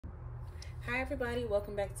Hi everybody,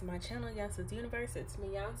 welcome back to my channel, Ancestor Universe. It's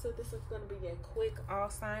me, Ancestor. This is going to be a quick all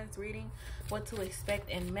signs reading, what to expect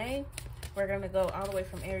in May. We're going to go all the way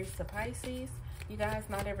from Aries to Pisces. You guys,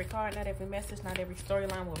 not every card, not every message, not every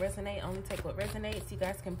storyline will resonate. Only take what resonates. You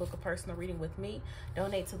guys can book a personal reading with me.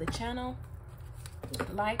 Donate to the channel.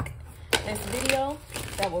 Like this video.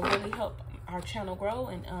 That will really help our channel grow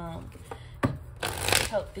and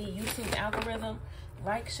help the YouTube algorithm.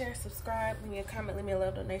 Like, share, subscribe, leave me a comment, leave me a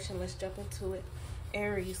love donation. Let's jump into it.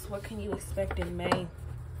 Aries, what can you expect in May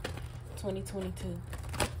 2022?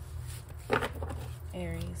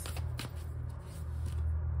 Aries.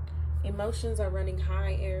 Emotions are running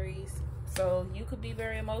high, Aries. So you could be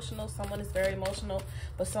very emotional. Someone is very emotional,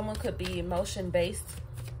 but someone could be emotion-based.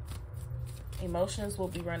 Emotions will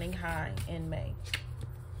be running high in May.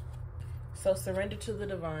 So surrender to the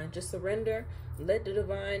divine. Just surrender. Let the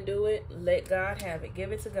divine do it. Let God have it.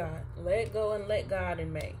 Give it to God. Let go and let God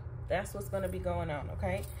in May. That's what's going to be going on,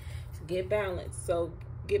 okay? So get balanced. So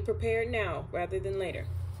get prepared now rather than later.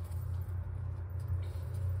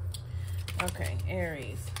 Okay,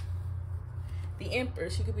 Aries. The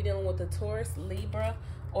Empress. You could be dealing with a Taurus, Libra,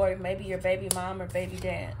 or maybe your baby mom or baby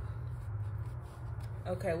dad.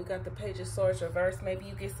 Okay, we got the Page of Swords reversed. Maybe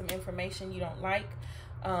you get some information you don't like.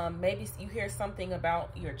 Maybe you hear something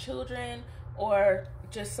about your children, or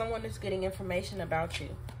just someone is getting information about you.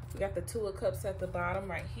 We got the Two of Cups at the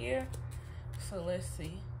bottom right here. So let's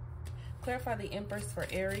see. Clarify the Empress for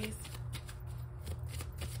Aries.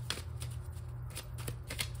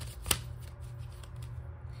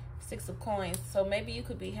 Six of Coins. So maybe you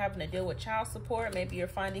could be having to deal with child support. Maybe you're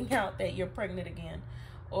finding out that you're pregnant again,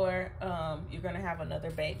 or you're going to have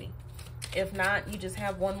another baby. If not, you just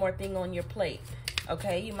have one more thing on your plate.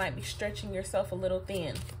 Okay, you might be stretching yourself a little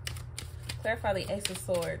thin. Clarify the Ace of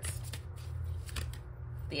Swords.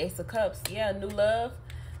 The Ace of Cups. Yeah, new love,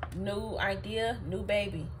 new idea, new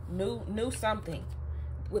baby, new something.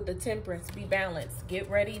 With the Temperance, be balanced. Get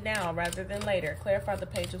ready now rather than later. Clarify the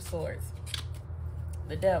Page of Swords.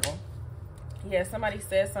 The Devil. Yeah, somebody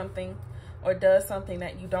says something or does something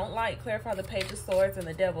that you don't like. Clarify the Page of Swords and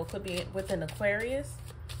the Devil. Could be with an Aquarius.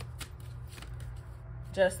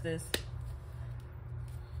 Justice.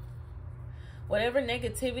 Whatever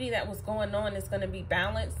negativity that was going on is going to be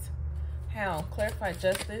balanced. How? Clarify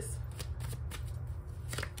Justice.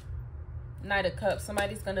 Knight of Cups.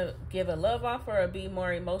 Somebody's going to give a love offer or be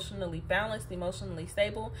more emotionally balanced, emotionally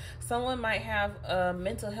stable. Someone might have a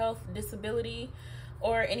mental health disability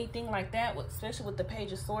or anything like that, especially with the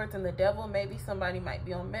Page of Swords and the Devil. Maybe somebody might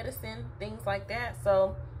be on medicine, things like that.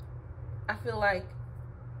 So I feel like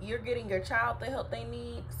you're getting your child the help they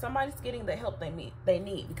need. Somebody's getting the help they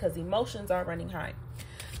need because emotions are running high.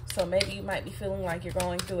 So maybe you might be feeling like you're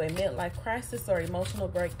going through a midlife crisis or emotional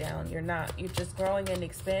breakdown. You're not. You're just growing and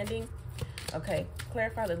expanding. Okay,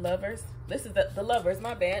 clarify the Lovers. This is the Lovers.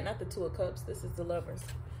 My bad, not the Two of Cups. This is the Lovers.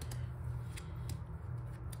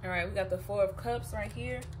 All right, we got the Four of Cups right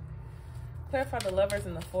here. Clarify the Lovers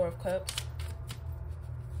and the Four of Cups.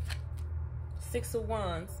 Six of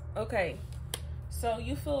Wands. Okay. So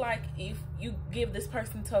you feel like if you give this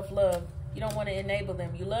person tough love, you don't want to enable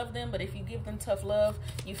them. You love them, but if you give them tough love,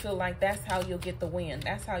 you feel like that's how you'll get the win.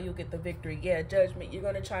 That's how you'll get the victory. Yeah, judgment. You're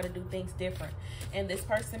going to try to do things different. And this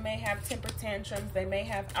person may have temper tantrums. They may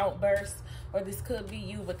have outbursts, or this could be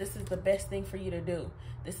you, but this is the best thing for you to do.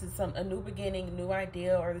 This is a new beginning, new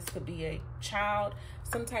idea, or this could be a child,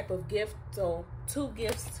 some type of gift. So 2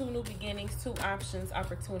 gifts, 2 new beginnings, 2 options,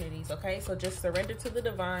 opportunities. Okay, so just surrender to the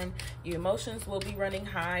divine. Your emotions will be running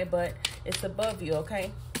high, but it's above you.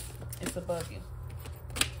 Okay, it's above you.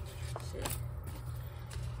 Shit.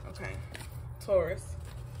 Okay, Taurus.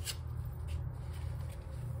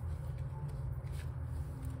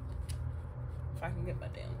 If I can get my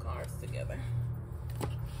damn cards together.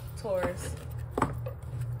 Taurus.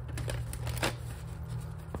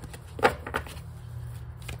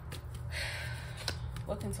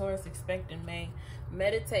 What can Taurus expect in May?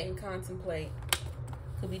 Meditate and contemplate.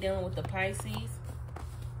 Could be dealing with the Pisces.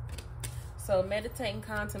 So meditate and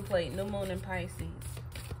contemplate. New moon in Pisces.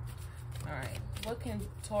 All right. What can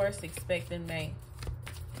Taurus expect in May?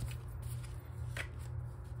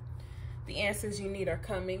 The answers you need are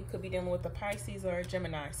coming. Could be dealing with a Pisces or a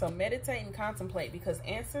Gemini. So meditate and contemplate because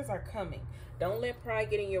answers are coming. Don't let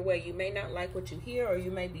pride get in your way. You may not like what you hear, or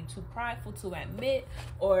you may be too prideful to admit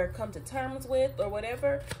or come to terms with or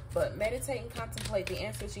whatever. But meditate and contemplate. The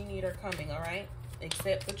answers you need are coming, all right?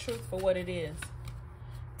 Accept the truth for what it is.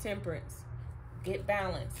 Temperance. Get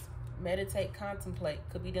balanced. Meditate, contemplate.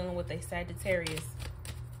 Could be dealing with a Sagittarius.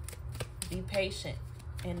 Be patient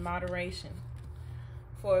in moderation.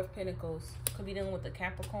 Four of Pentacles. Could be dealing with the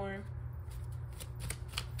Capricorn.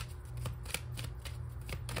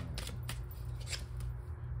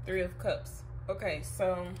 Three of Cups. Okay,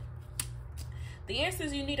 so the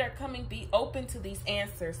answers you need are coming. Be open to these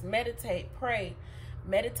answers. Meditate, pray,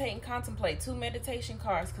 meditate and contemplate. 2 meditation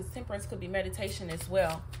cards, because temperance could be meditation as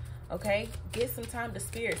well. Okay, get some time to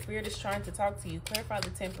spirit. Spirit is trying to talk to you. Clarify the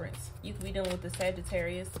temperance. You could be dealing with the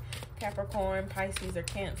Sagittarius, Capricorn, Pisces, or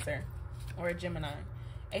Cancer, or a Gemini.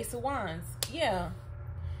 Ace of Wands. Yeah,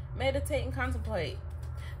 meditate and contemplate.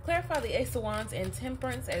 Clarify the Ace of Wands and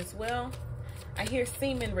temperance as well. I hear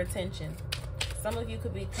semen retention. Some of you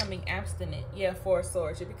could be becoming abstinent. Yeah, Four of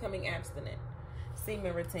Swords. You're becoming abstinent.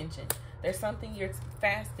 Semen retention. There's something you're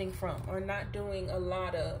fasting from or not doing a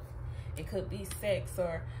lot of. It could be sex,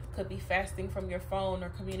 or could be fasting from your phone or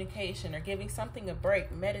communication, or giving something a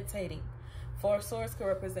break, meditating. Four of Swords could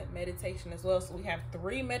represent meditation as well. So we have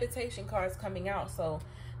 3 meditation cards coming out. So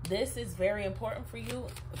this is very important for you,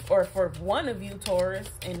 or for one of you, Taurus,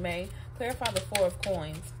 in May. Clarify the Four of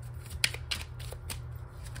Coins.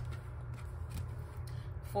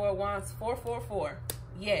 4 of Wands, 444.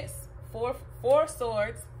 Yes, four of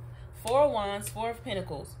Swords, 4 of Wands, 4 of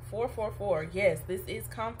Pentacles, 444. Yes, this is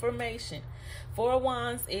confirmation. 4 of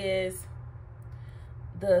Wands is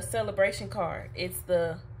the celebration card. It's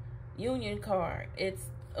the union card. It's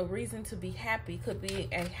a reason to be happy. Could be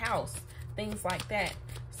a house, things like that.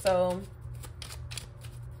 So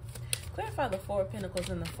clarify the 4 of Pentacles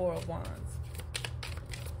and the 4 of Wands.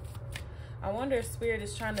 I wonder if Spirit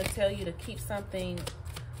is trying to tell you to keep something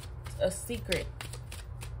a secret.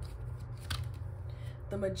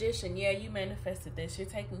 The Magician. Yeah, you manifested this. You're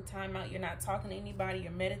taking time out. You're not talking to anybody.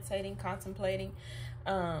 You're meditating, contemplating.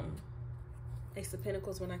 Ace of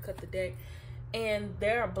Pentacles when I cut the deck. And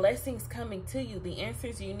there are blessings coming to you. The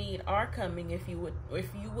answers you need are coming if you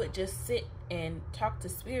would just sit and talk to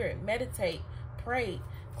Spirit, meditate, pray.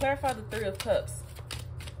 Clarify the 3 of Cups.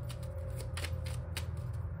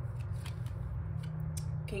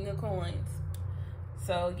 King of Coins.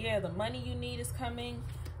 So yeah, the money you need is coming.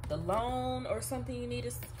 The loan or something you need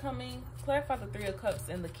is coming. Clarify the 3 of Cups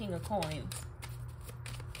and the King of Coins.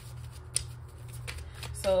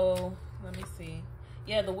 So let me see.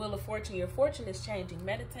 Yeah, the Wheel of Fortune. Your fortune is changing.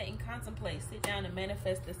 Meditate and contemplate. Sit down and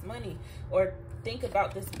manifest this money. Or think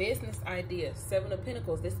about this business idea. 7 of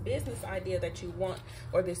Pentacles. This business idea that you want,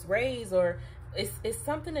 or this raise, or it's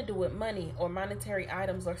something to do with money or monetary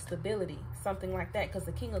items or stability. Something like that. Because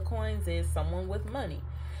the King of Coins is someone with money.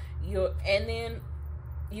 And then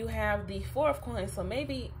you have the 4 of Coins. So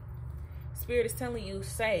maybe Spirit is telling you,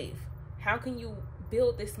 save. How can you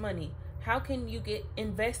build this money? How can you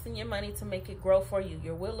invest in your money to make it grow for you?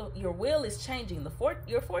 Your will is changing.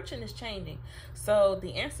 Your fortune is changing. So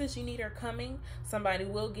the answers you need are coming. Somebody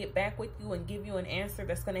will get back with you and give you an answer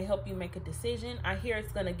that's going to help you make a decision. I hear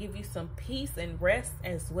it's going to give you some peace and rest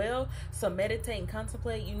as well. So meditate and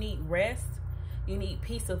contemplate. You need rest. You need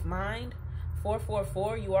peace of mind.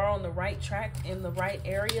 444, you are on the right track, in the right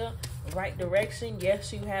area, right direction.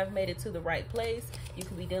 Yes, you have made it to the right place. You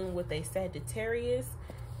could be dealing with a Sagittarius,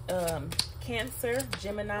 Cancer,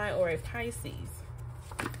 Gemini, or a Pisces.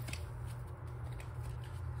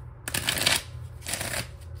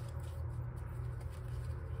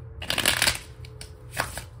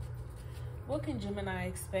 What can Gemini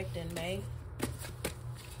expect in May?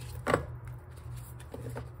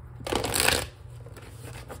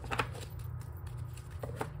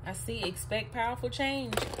 I see expect powerful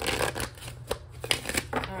change.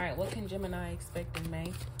 All right, what can Gemini expect in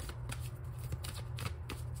May?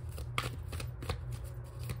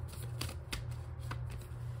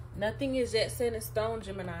 Nothing is yet set in stone,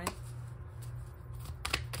 Gemini.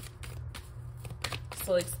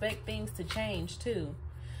 So expect things to change too.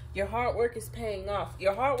 Your hard work is paying off.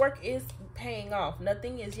 Your hard work is paying off.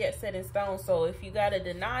 Nothing is yet set in stone. So if you got a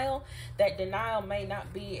denial, that denial may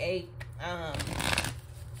not be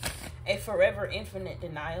a forever infinite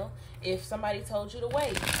denial. If somebody told you to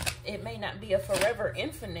wait, it may not be a forever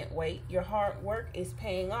infinite wait. Your hard work is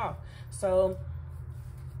paying off. So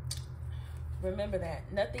remember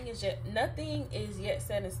that nothing is yet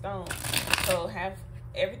set in stone. So have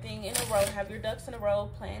everything in a row. Have your ducks in a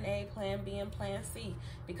row. Plan A, Plan B, and Plan C,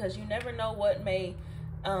 because you never know what may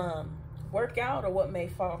work out or what may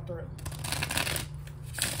fall through.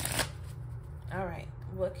 All right,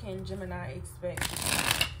 what can Gemini expect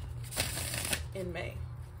in May?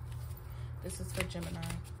 This is for Gemini.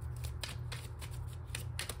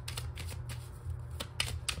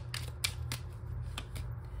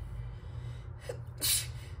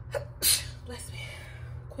 Bless me.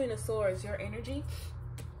 Queen of Swords, your energy.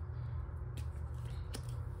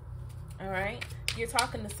 All right, you're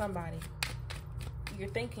talking to somebody. You're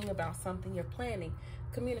thinking about something. You're planning.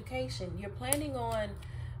 Communication. You're planning on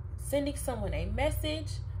sending someone a message,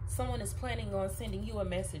 Someone is planning on sending you a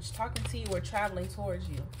message, talking to you, or traveling towards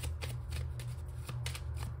you.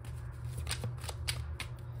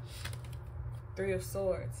 Three of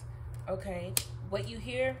Swords. Okay, what you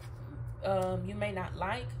hear, you may not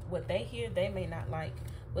like. What they hear, they may not like.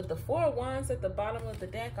 With the Four of Wands at the bottom of the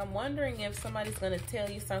deck, I'm wondering if somebody's going to tell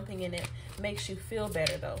you something and it makes you feel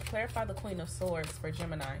better, though. Clarify the Queen of Swords for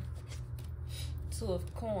Gemini. Two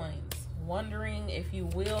of Coins. Wondering if you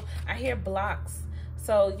will. I hear blocks.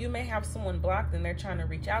 So you may have someone blocked and they're trying to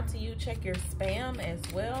reach out to you. Check your spam as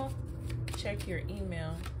well. Check your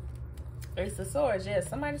email. It's the Swords. Yes,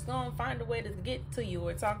 somebody's going to find a way to get to you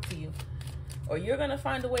or talk to you. Or you're going to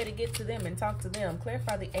find a way to get to them and talk to them.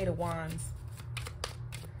 Clarify the Eight of Wands.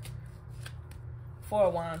 Four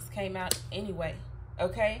of Wands came out anyway.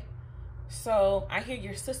 Okay? So I hear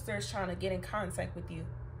your sister is trying to get in contact with you.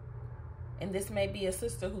 And this may be a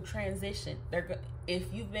sister who transitioned.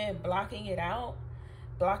 If you've been blocking it out,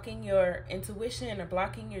 blocking your intuition or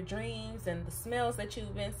blocking your dreams and the smells that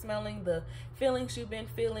you've been smelling, the feelings you've been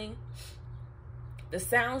feeling, the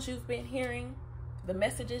sounds you've been hearing, the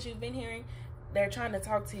messages you've been hearing, they're trying to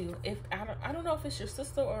talk to you. If I don't know if it's your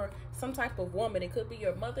sister or some type of woman. It could be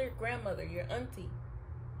your mother, grandmother, your auntie,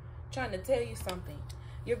 trying to tell you something.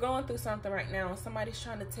 You're going through something right now and somebody's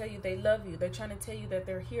trying to tell you they love you. They're trying to tell you that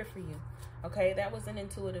they're here for you. Okay, that was an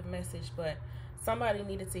intuitive message, but somebody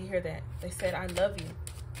needed to hear that. They said, I love you.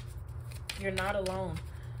 You're not alone.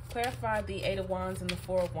 Clarify the Eight of Wands and the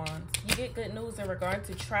Four of Wands. You get good news in regard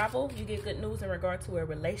to travel. You get good news in regard to a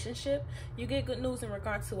relationship. You get good news in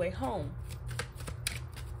regard to a home.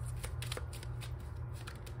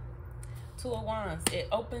 Two of Wands. It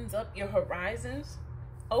opens up your horizons.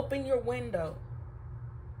 Open your window.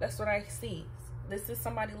 That's what I see. This is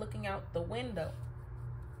somebody looking out the window.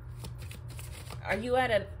 Are you at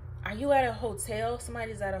a hotel?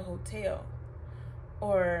 Somebody's at a hotel.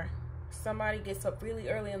 Or somebody gets up really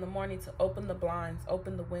early in the morning to open the blinds,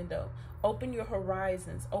 open the window, open your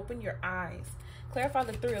horizons, open your eyes. Clarify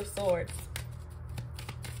the Three of Swords.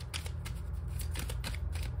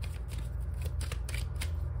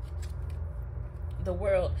 The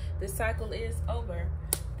World. This cycle is over.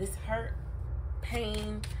 This hurt,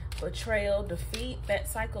 pain, betrayal, defeat, that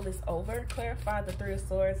cycle is over. Clarify the Three of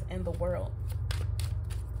Swords and the World.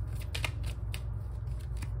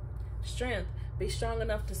 Strength. Be strong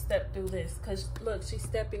enough to step through this. Because look, she's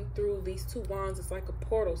stepping through these two wands. It's like a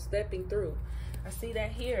portal stepping through. I see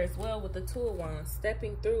that here as well with the Two of Wands.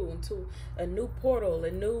 Stepping through into a new portal,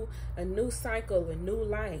 a new cycle, a new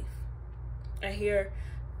life. I hear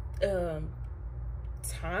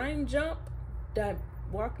time jump,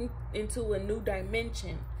 walking into a new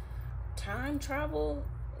dimension. Time travel,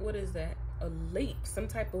 what is that? A leap, some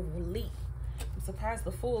type of leap. I'm surprised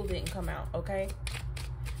the Fool didn't come out, okay?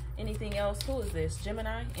 Anything else? Who is this?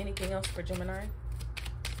 Gemini? Anything else for Gemini?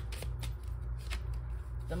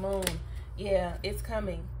 The Moon. Yeah, it's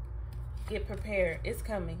coming. Get prepared. It's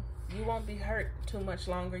coming. You won't be hurt too much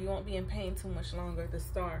longer. You won't be in pain too much longer. The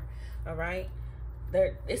Star. All right?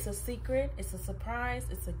 It's a secret. It's a surprise.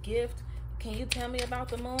 It's a gift. Can you tell me about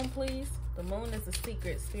the Moon, please? The Moon is a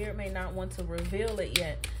secret. Spirit may not want to reveal it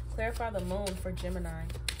yet. Clarify the Moon for Gemini.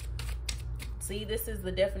 See, this is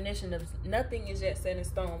the definition of nothing is yet set in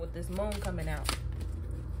stone with this Moon coming out.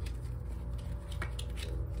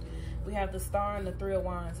 We have the Star and the Three of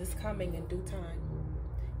Wands. It's coming in due time.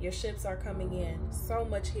 Your ships are coming in. So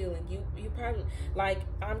much healing. You probably, like,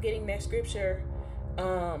 I'm getting that scripture.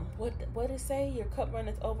 What it say? Your cup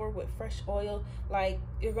runneth over with fresh oil. Like,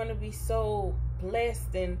 you're gonna be so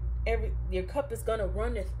blessed, and your cup is gonna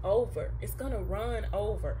runneth over. It's gonna run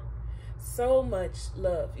over. So much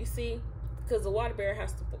love. You see, because the water bearer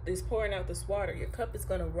is pouring out this water. Your cup is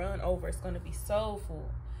gonna run over. It's gonna be so full.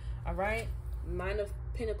 All right. Nine of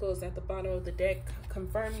Pentacles at the bottom of the deck,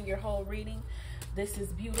 confirming your whole reading. This is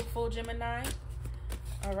beautiful, Gemini.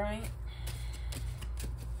 All right.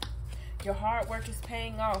 Your hard work is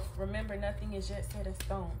paying off. Remember, nothing is yet set in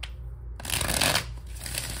stone.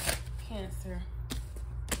 Cancer.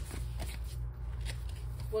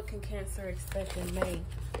 What can Cancer expect in May?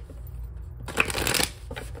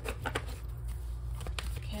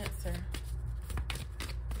 Cancer.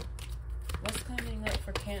 What's coming up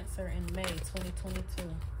for Cancer in May 2022?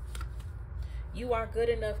 You are good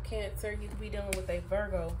enough, Cancer. You could be dealing with a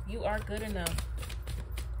Virgo. You are good enough.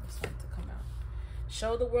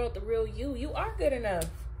 Show the world the real you. You are good enough.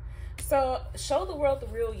 So show the world the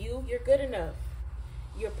real you. You're good enough.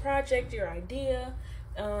 Your project, your idea,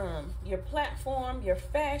 your platform, your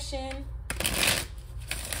fashion,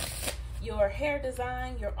 your hair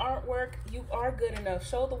design, your artwork. You are good enough.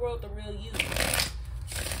 Show the world the real you.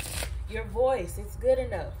 Your voice, it's good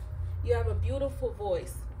enough. You have a beautiful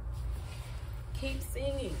voice. Keep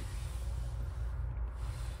singing.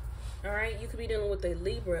 All right, you could be dealing with a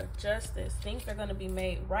Libra, justice. Things are going to be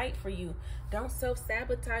made right for you. Don't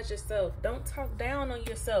self-sabotage yourself. Don't talk down on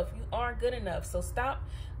yourself. You are good enough. So stop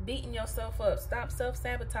beating yourself up. Stop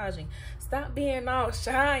self-sabotaging. Stop being all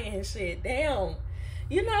shy and shit. Damn.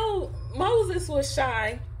 You know, Moses was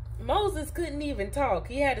shy. Moses couldn't even talk.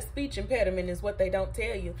 He had a speech impediment is what they don't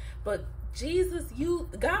tell you. But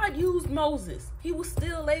God used Moses. He was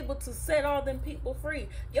still able to set all them people free.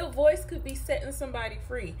 Your voice could be setting somebody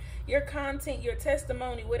free. Your content, your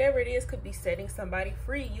testimony, whatever it is, could be setting somebody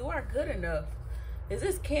free. You are good enough. Is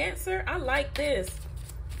this Cancer? I like this.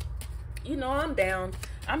 You know I'm down.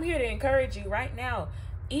 I'm here to encourage you right now.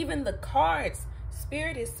 Even the cards,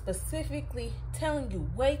 Spirit is specifically telling you,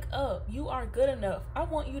 wake up. You are good enough. I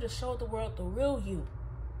want you to show the world the real you.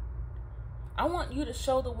 I want you to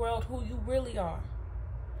show the world who you really are.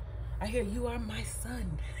 I hear you are my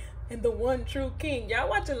son and the one true king. Y'all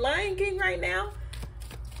watching Lion King right now?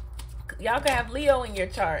 Y'all can have Leo in your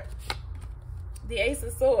chart. The Ace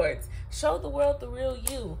of Swords. Show the world the real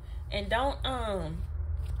you. And don't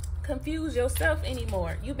confuse yourself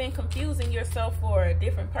anymore. You've been confusing yourself for a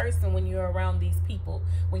different person when you're around these people,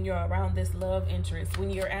 when you're around this love interest,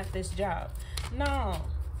 when you're at this job. No.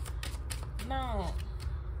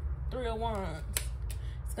 Three of Wands.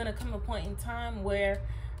 It's going to come a point in time where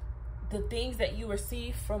the things that you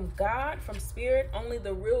receive from God, from Spirit, only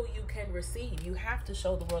the real you can receive. You have to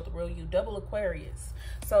show the world the real you. Double Aquarius.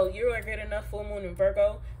 So you are good enough full moon in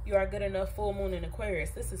Virgo. You are good enough full moon in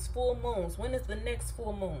Aquarius. This is full moons. When is the next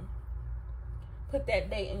full moon? Put that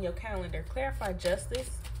date in your calendar. Clarify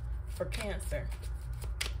justice for Cancer.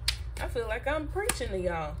 I feel like I'm preaching to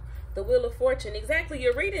y'all. The Wheel of Fortune. Exactly.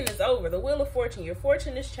 Your reading is over. The Wheel of Fortune. Your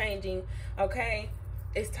fortune is changing. Okay.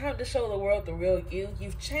 It's time to show the world the real you.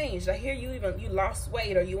 You've changed. I hear you lost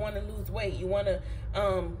weight, or you want to lose weight. You want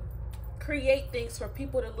to create things for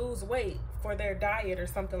people to lose weight for their diet or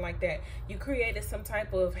something like that. You created some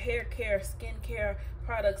type of hair care, skin care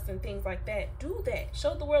products and things like that. Do that.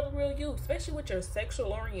 Show the world the real you, especially with your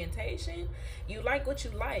sexual orientation. You like what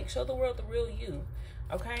you like. Show the world the real you.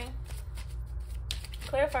 Okay?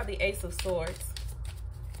 Clarify the Ace of Swords.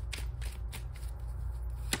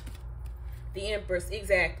 The Empress,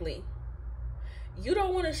 exactly. You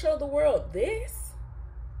don't want to show the world this?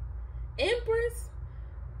 Empress,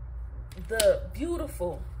 the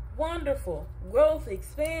beautiful, wonderful growth,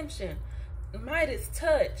 expansion, Midas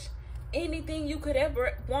touch, anything you could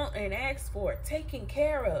ever want and ask for, taken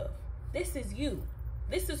care of. This is you.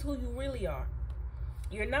 This is who you really are.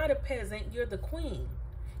 You're not a peasant, you're the queen.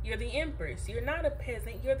 You're the Empress. You're not a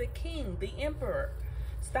peasant. You're the king, the emperor.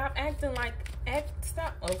 Stop acting like...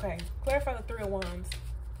 Stop. Okay. Clarify the Three of Wands.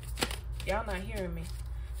 Y'all not hearing me.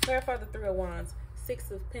 Clarify the Three of Wands. Six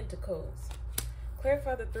of Pentacles.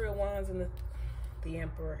 Clarify the Three of Wands and the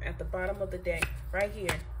Emperor at the bottom of the deck. Right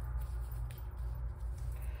here.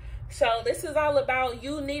 So this is all about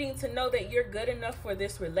you needing to know that you're good enough for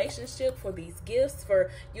this relationship, for these gifts, for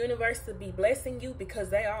universe to be blessing you, because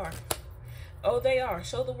they are. Oh, they are.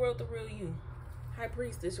 Show the world the real you. High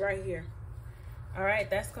Priestess right here. All right,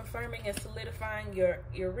 that's confirming and solidifying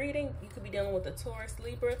your reading. You could be dealing with a Taurus,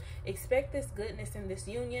 Libra. Expect this goodness in this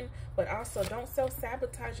union, but also don't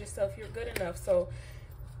self-sabotage yourself. You're good enough. So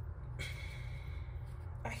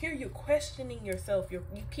I hear you questioning yourself. You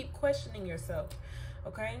keep questioning yourself,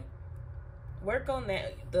 okay? Work on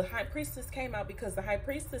that. The High Priestess came out because the High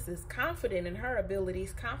Priestess is confident in her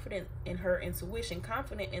abilities, confident in her intuition,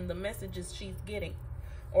 confident in the messages she's getting,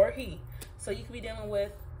 or he. So you could be dealing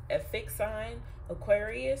with a fixed sign,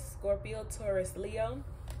 Aquarius, Scorpio, Taurus, Leo.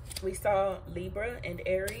 We saw Libra and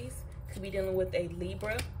Aries. Could be dealing with a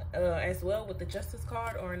Libra as well with the Justice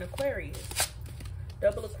card, or an Aquarius.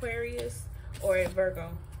 Double Aquarius or a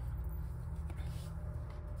Virgo.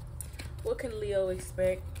 What can Leo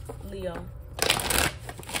expect? Leo.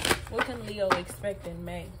 What can Leo expect in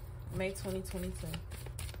May 2022?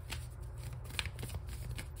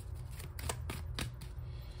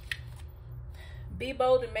 Be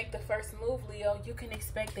bold and make the first move, Leo. You can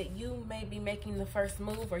expect that you may be making the first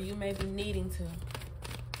move, or you may be needing to.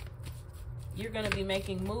 You're going to be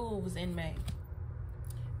making moves in May.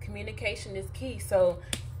 Communication is key, so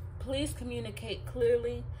please communicate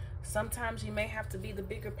clearly. Sometimes you may have to be the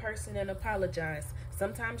bigger person and apologize.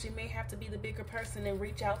 Sometimes you may have to be the bigger person and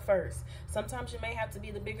reach out first. Sometimes you may have to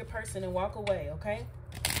be the bigger person and walk away, okay?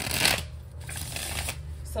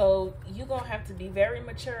 So you're going to have to be very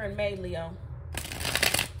mature in May, Leo.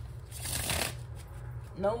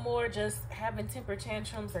 No more just having temper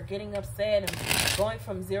tantrums or getting upset and going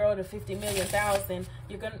from 0 to 50 million thousand.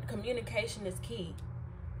 Communication is key.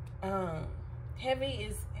 Heavy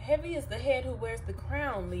is the head who wears the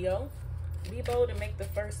crown, Leo. Be bold and make the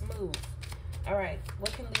first move. All right,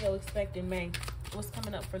 what can Leo expect in May? What's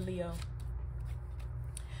coming up for Leo?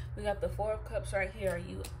 We got the Four of Cups right here. Are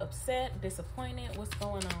you upset, disappointed? What's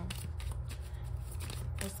going on?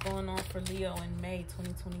 What's going on for Leo in May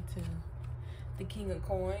 2022? The King of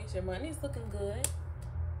Coins. Your money's looking good.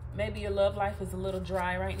 Maybe your love life is a little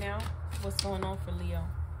dry right now. What's going on for Leo?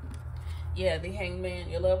 Yeah, the Hangman.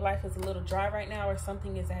 Your love life is a little dry right now, or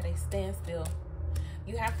something is at a standstill.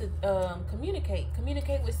 You have to communicate.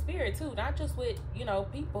 Communicate with spirit too, not just with, you know,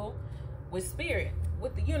 people. With spirit,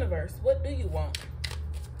 with the universe. What do you want?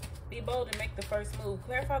 Be bold and make the first move.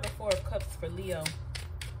 Clarify the Four of Cups for Leo.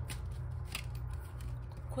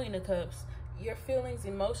 Queen of Cups. Your feelings,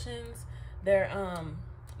 emotions, they're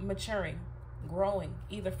maturing, growing,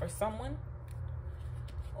 either for someone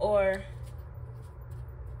or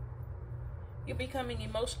you're becoming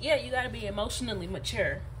emotional. Yeah, you got to be emotionally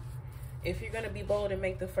mature if you're going to be bold and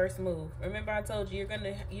make the first move. Remember I told you,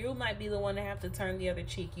 you might be the one to have to turn the other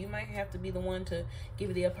cheek. You might have to be the one to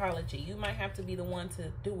give the apology. You might have to be the one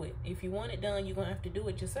to do it. If you want it done, you're going to have to do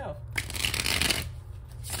it yourself.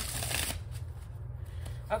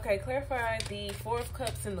 Okay, clarify the Four of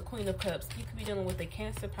Cups and the Queen of Cups. You could be dealing with a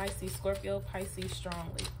Cancer, Pisces, Scorpio, Pisces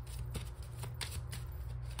strongly.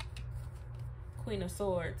 Queen of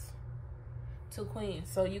Swords. Two queens.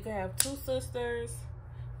 So you could have two sisters,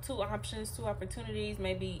 two options, two opportunities.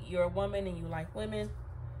 Maybe you're a woman and you like women.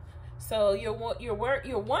 So you're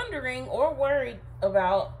wondering or worried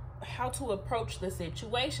about how to approach the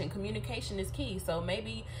situation. Communication is key. So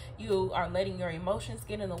maybe you are letting your emotions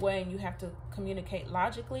get in the way and you have to communicate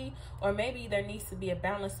logically, or maybe there needs to be a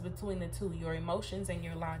balance between the two, your emotions and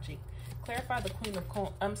your logic. Clarify the the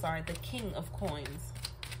King of Coins.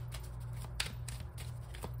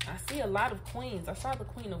 I see a lot of queens. I saw the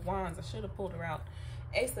Queen of Wands. I should have pulled her out.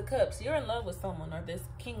 Ace of Cups. You're in love with someone, or this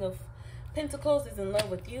King of Pentacles is in love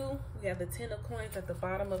with you. We have the Ten of Coins at the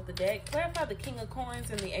bottom of the deck. Clarify the King of Coins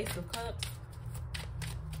and the Ace of Cups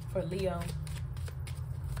for Leo.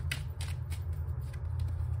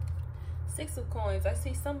 Six of Coins. I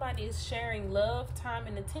see somebody is sharing love, time,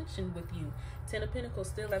 and attention with you. Ten of Pentacles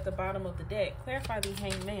still at the bottom of the deck. Clarify the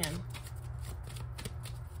Hangman.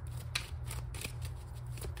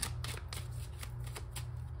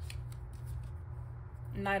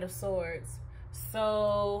 Knight of Swords.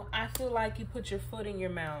 So I feel like you put your foot in your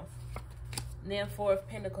mouth. Then Four of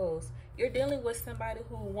Pentacles. You're dealing with somebody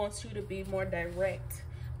who wants you to be more direct.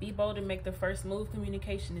 Be bold and make the first move.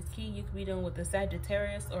 Communication is key. You could be dealing with a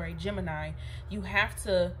Sagittarius or a Gemini. You have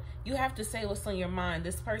to say what's on your mind.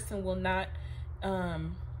 This person will not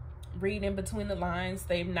read in between the lines.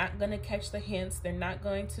 They're not going to catch the hints. They're not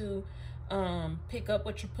going to pick up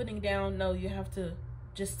what you're putting down. No, you have to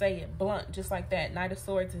just say it blunt, just like that. Knight of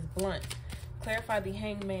Swords is blunt. Clarify the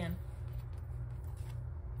Hangman.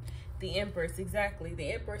 The Empress, exactly.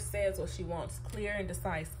 The Empress says what she wants, clear and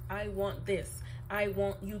concise. I want this. I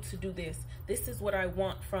want you to do this. This is what I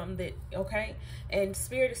want from the, okay? And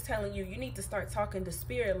Spirit is telling you, you need to start talking to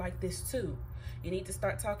Spirit like this too. You need to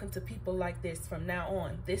start talking to people like this from now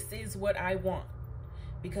on. This is what I want.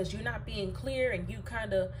 Because you're not being clear and you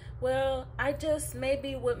kind of, well, I just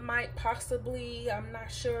maybe what might possibly, I'm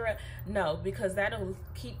not sure. No, because that'll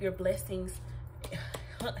keep your blessings,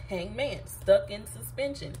 Hangman, stuck in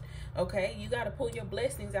suspension. Okay, you got to pull your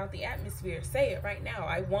blessings out the atmosphere. Say it right now.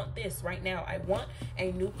 I want this right now. I want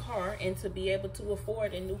a new car and to be able to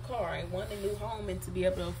afford a new car. I want a new home and to be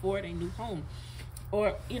able to afford a new home.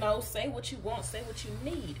 Or, you know, say what you want. Say what you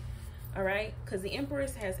need. All right, because the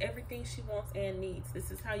Empress has everything she wants and needs.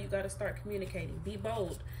 This is how you got to start communicating. Be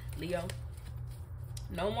bold, Leo.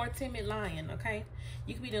 No more timid lying, okay?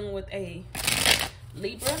 You could be dealing with a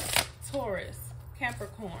Libra, Taurus,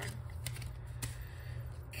 Capricorn,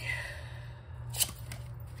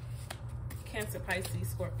 Cancer, Pisces,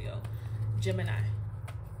 Scorpio, Gemini.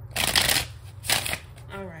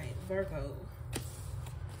 All right, Virgo.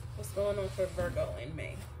 What's going on for Virgo in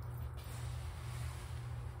May?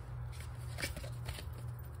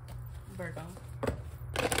 Virgo.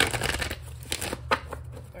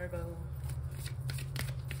 Virgo.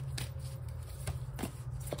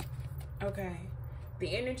 Okay.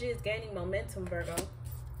 The energy is gaining momentum, Virgo.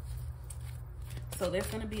 So there's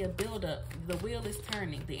going to be a buildup. The wheel is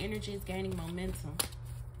turning. The energy is gaining momentum.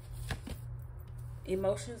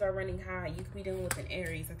 Emotions are running high. You could be dealing with an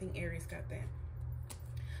Aries. I think Aries got that.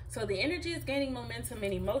 So the energy is gaining momentum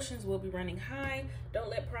and emotions will be running high. Don't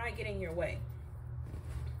let pride get in your way.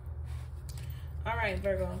 All right,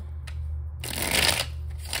 Virgo.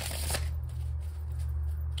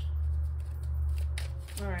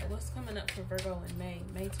 All right, what's coming up for Virgo in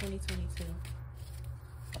May 2022?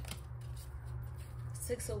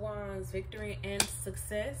 Six of Wands, victory and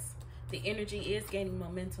success. The energy is gaining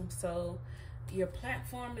momentum, so your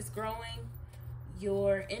platform is growing,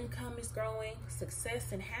 your income is growing,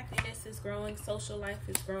 success and happiness is growing, social life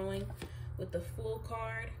is growing. With the Fool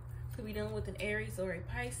card, could be dealing with an Aries or a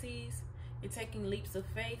Pisces. You're taking leaps of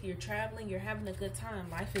faith, you're traveling, you're having a good time.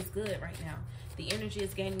 Life is good right now. The energy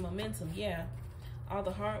is gaining momentum, yeah. All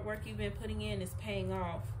the hard work you've been putting in is paying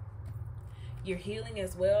off. You're healing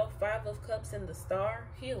as well. Five of Cups and the Star,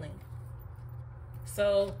 healing.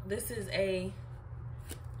 So this is a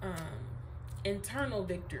internal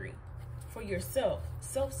victory for yourself,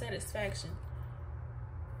 self-satisfaction.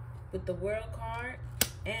 With the World card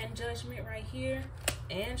and Judgment right here,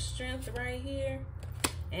 and Strength right here,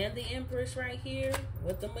 and the Empress right here,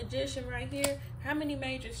 with the Magician right here. How many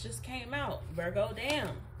majors just came out? Virgo,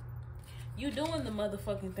 damn. You doing the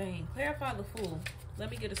motherfucking thing. Clarify the Fool. Let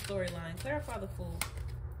me get a storyline. Clarify the Fool.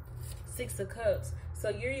 Six of Cups. So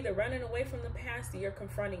you're either running away from the past or you're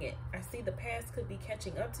confronting it. I see the past could be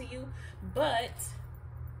catching up to you, but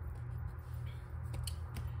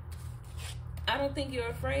I don't think you're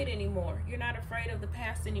afraid anymore. You're not afraid of the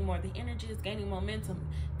past anymore. The energy is gaining momentum.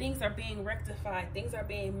 Things are being rectified. Things are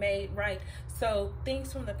being made right. So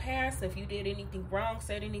things from the past, if you did anything wrong,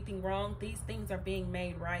 said anything wrong, these things are being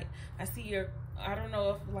made right. I see your, I don't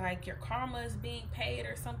know if like your karma is being paid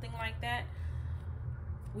or something like that.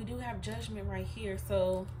 We do have Judgment right here.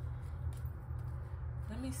 So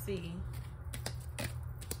let me see.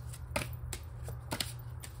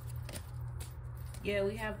 Yeah,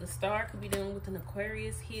 we have the Star, could be dealing with an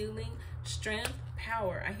Aquarius, healing, strength,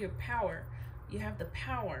 power. I hear power. You have the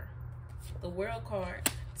power, the World card,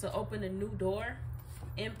 to open a new door.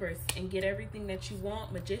 Empress, and get everything that you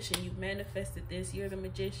want. Magician, you've manifested this. You're the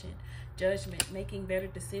Magician. Judgment, making better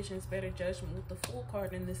decisions, better judgment with the Fool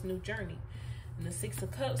card in this new journey. And the Six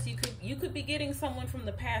of Cups, you could be getting someone from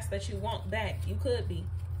the past that you want back. You could be.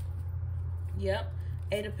 Yep.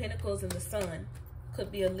 Eight of Pentacles and the Sun.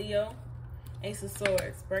 Could be a Leo. Ace of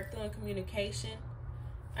Swords, breakthrough in communication.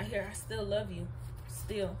 I hear I still love you.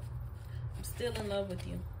 Still. I'm still in love with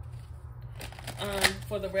you.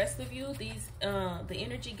 For the rest of you, these the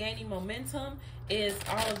energy gaining momentum is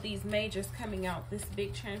all of these majors coming out. This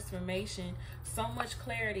big transformation. So much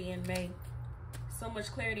clarity in May. So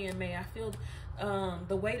much clarity in May. I feel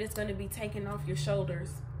the weight is going to be taken off your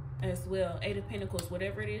shoulders as well. Eight of Pentacles,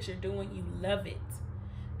 whatever it is you're doing, you love it.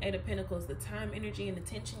 Eight of Pentacles, the time, energy, and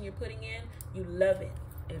attention you're putting in, you love it.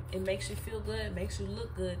 It makes you feel good. It makes you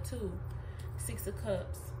look good, too. Six of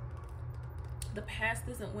Cups. The past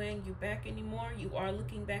isn't weighing you back anymore. You are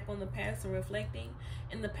looking back on the past and reflecting.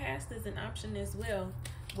 And the past is an option as well.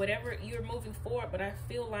 Whatever, you're moving forward, but I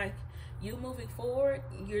feel like you moving forward,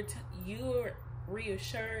 you're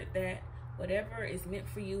reassured that whatever is meant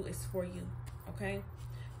for you is for you, okay?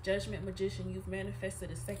 Judgment, Magician, you've manifested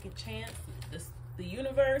a second chance. The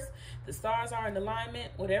universe, the stars are in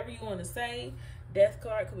alignment, whatever you want to say. Death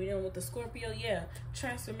card could be dealing with the Scorpio. Yeah,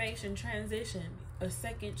 transformation, transition, a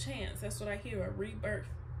second chance. That's what I hear, a rebirth,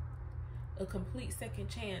 a complete second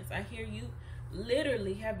chance. I hear you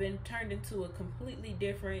literally have been turned into a completely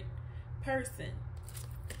different person.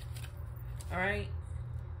 All right.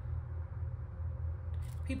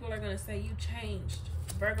 People are going to say you changed.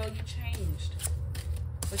 Virgo, you changed.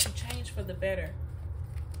 But you changed for the better.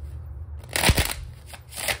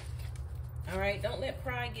 All right, don't let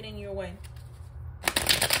pride get in your way.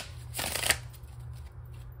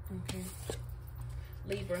 Okay.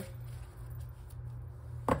 Libra.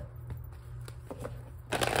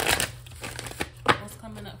 What's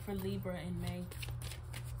coming up for Libra in May?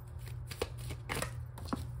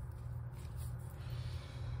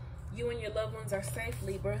 You and your loved ones are safe,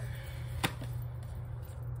 Libra.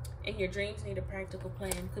 And your dreams need a practical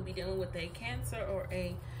plan. Could be dealing with a Cancer or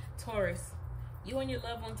a Taurus. You and your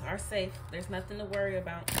loved ones are safe. There's nothing to worry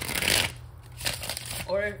about.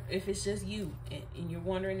 Or if it's just you and you're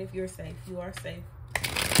wondering if you're safe, you are safe.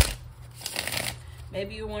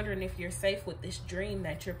 Maybe you're wondering if you're safe with this dream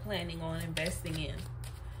that you're planning on investing in.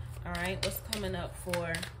 All right, what's coming up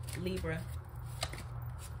for Libra?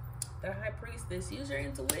 The High Priestess. Use your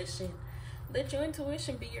intuition. Let your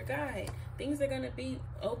intuition be your guide. Things are going to be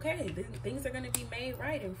okay. Things are going to be made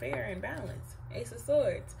right and fair and balanced. Ace of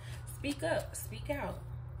Swords. Speak up. Speak out.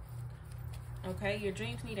 Okay, your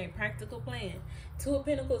dreams need a practical plan. Two of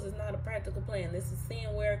Pentacles is not a practical plan. This is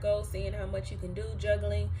seeing where it goes, seeing how much you can do,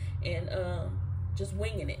 juggling, and just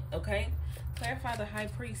winging it, okay? Clarify the High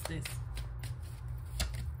Priestess.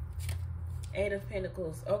 Eight of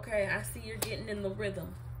Pentacles. Okay, I see you're getting in the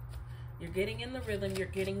rhythm. You're getting in the rhythm. You're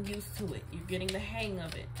getting used to it. You're getting the hang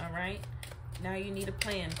of it. All right. Now you need a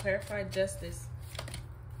plan. Clarify justice.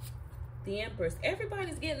 The Empress.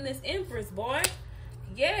 Everybody's getting this Empress, boy.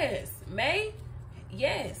 Yes. May.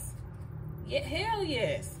 Yes. Yeah, hell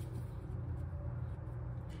yes.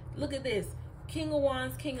 Look at this. King of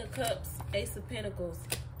Wands, King of Cups, Ace of Pentacles,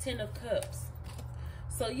 Ten of Cups.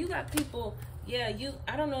 So you got people, yeah,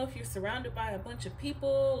 I don't know if you're surrounded by a bunch of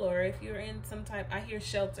people or if you're in some type, I hear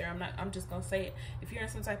shelter. I'm just going to say it. If you're in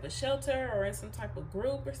some type of shelter or in some type of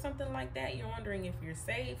group or something like that, you're wondering if you're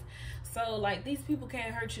safe. So like these people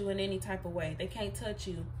can't hurt you in any type of way. They can't touch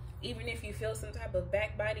you. Even if you feel some type of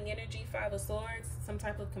backbiting energy, Five of Swords, some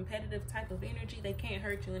type of competitive type of energy, they can't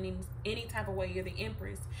hurt you in any type of way. You're the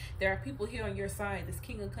Empress. There are people here on your side. This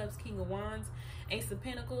King of Cups, King of Wands, Ace of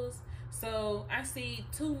Pentacles. So I see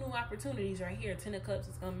two new opportunities right here. Ten of Cups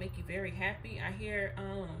is going to make you very happy. I hear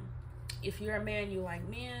if you're a man, you like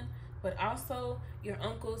men, but also your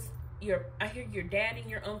uncles, I hear your dad and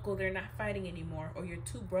your uncle, they're not fighting anymore, or your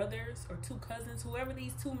two brothers or two cousins, whoever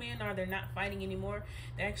these two men are, they're not fighting anymore.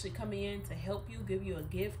 They're actually coming in to help you, give you a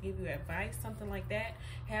gift, give you advice, something like that.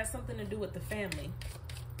 Has something to do with the family.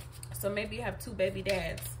 So maybe you have two baby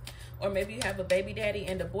dads, or maybe you have a baby daddy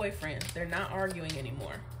and a boyfriend. They're not arguing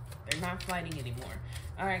anymore. They're not fighting anymore.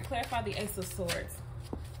 All right, clarify the Ace of Swords.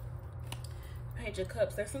 Page of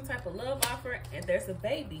Cups. There's some type of love offer, and there's a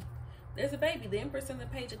baby. There's a baby. The Empress in the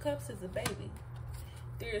Page of Cups is a baby.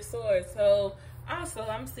 Three of Swords. So also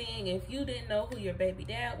I'm seeing, if you didn't know who your baby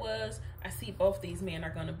dad was, I see both these men are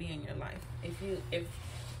going to be in your life. If you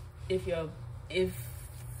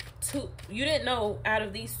didn't know out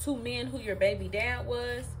of these two men who your baby dad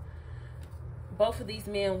was, both of these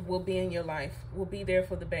men will be in your life, will be there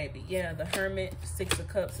for the baby. Yeah, the Hermit, Six of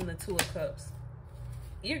Cups, and the Two of Cups.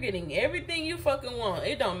 You're getting everything you fucking want.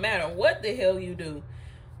 It don't matter what the hell you do.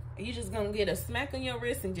 You just gonna get a smack on your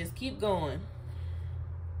wrist and just keep going.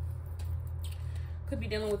 Could be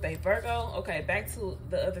dealing with a Virgo. Okay, back to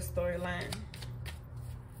the other storyline.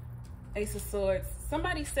 Ace of Swords.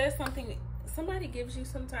 Somebody says something. Somebody gives you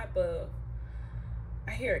some type of,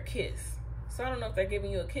 I hear a kiss. So I don't know if they're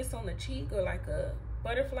giving you a kiss on the cheek or like a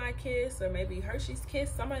butterfly kiss or maybe Hershey's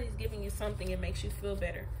kiss. Somebody's giving you something and makes you feel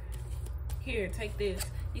better. Here, take this.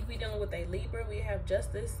 You could be dealing with a Libra. We have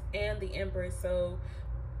Justice and the Empress. So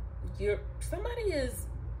somebody is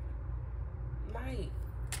like,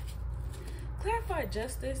 clarify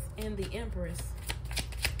Justice and the Empress.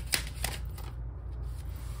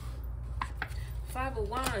 Five of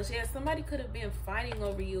Wands. Yeah, somebody could have been fighting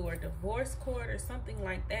over you or divorce court or something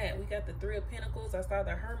like that. We got the Three of Pentacles. I saw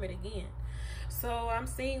the Hermit again. So I'm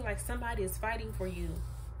seeing like somebody is fighting for you.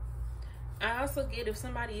 I also get if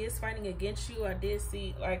somebody is fighting against you. I did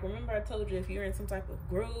see, like, remember I told you if you're in some type of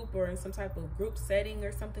group or in some type of group setting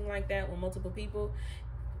or something like that with multiple people,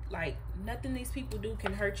 like nothing these people do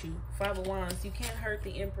can hurt you. Five of Wands. You can't hurt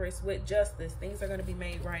the Empress with Justice. Things are going to be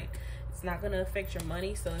made right. It's not going to affect your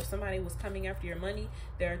money. So if somebody was coming after your money,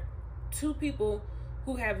 there are two people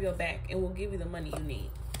who have your back and will give you the money you need.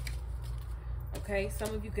 Okay,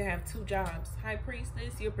 some of you could have two jobs. High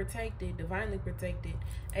Priestess, you're protected, divinely protected.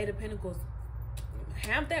 Eight of Pentacles,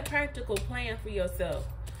 have that practical plan for yourself.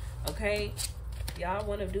 Okay, y'all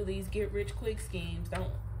want to do these get rich quick schemes,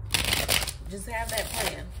 don't just have that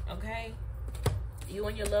plan. Okay, you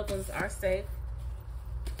and your loved ones are safe.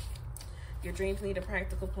 Your dreams need a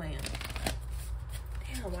practical plan.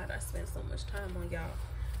 Damn, why did I spend so much time on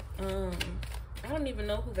y'all? I don't even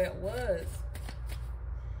know who that was.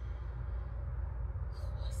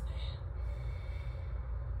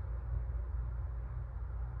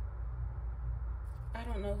 I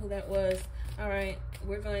don't know who that was. All right,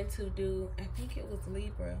 we're going to do, I think it was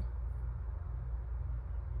Libra.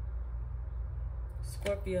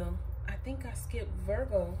 Scorpio. I think I skipped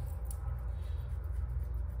Virgo.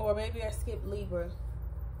 Or maybe I skipped Libra.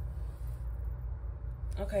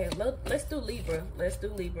 Okay, let's do Libra. Let's do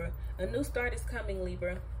Libra. A new start is coming,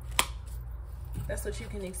 Libra. That's what you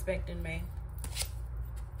can expect in May.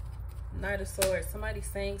 Knight of Swords. Somebody's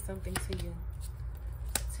saying something to you.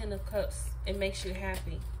 Ten of Cups. It makes you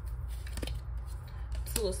happy.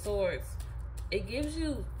 Two of Swords. It gives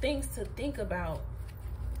you things to think about.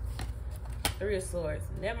 Three of Swords.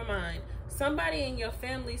 Never mind. Somebody in your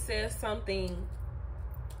family says something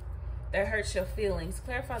that hurts your feelings.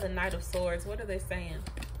 Clarify the Knight of Swords. What are they saying?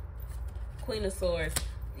 Queen of Swords.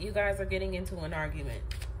 You guys are getting into an argument.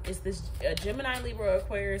 It's this Gemini, Libra,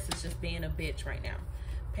 Aquarius is just being a bitch right now.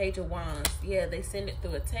 Page of Wands. Yeah, they send it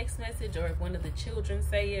through a text message or if one of the children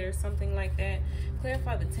say it or something like that.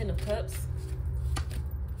 Clarify the Ten of Cups.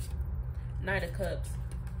 Knight of Cups.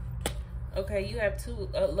 Okay, you have 2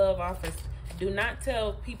 love offers. Do not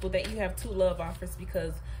tell people that you have 2 love offers,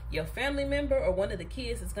 because your family member or one of the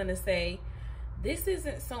kids is going to say, this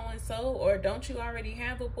isn't so-and-so, or don't you already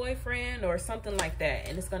have a boyfriend, or something like that,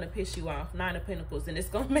 and it's going to piss you off. 9 of Pentacles, and it's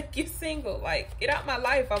going to make you single. Like, get out my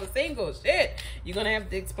life, I'm single. Shit, you're going to have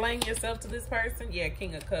to explain yourself to this person. Yeah,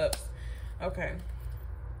 King of Cups. Okay.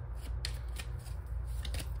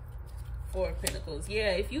 4 of Pentacles.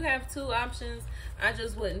 Yeah, if you have 2 options, I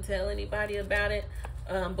just wouldn't tell anybody about it.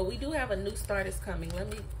 But we do have a new start is coming. Let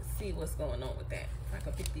me see what's going on with that. If I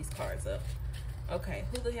can pick these cards up. Okay,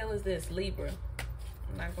 who the hell is this? Libra.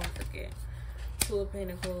 I'm not going to forget. 2 of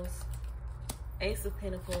Pentacles. Ace of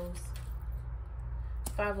Pentacles.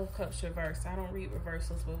 5 of Cups reversed. I don't read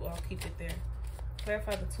reversals, but I'll keep it there.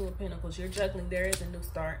 Clarify the 2 of Pentacles. You're juggling. There is a new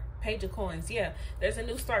start. Page of Coins. Yeah, there's a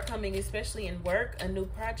new start coming, especially in work. A new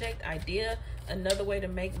project, idea, another way to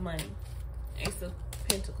make money. Ace of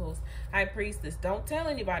Pentacles. High Priestess. Don't tell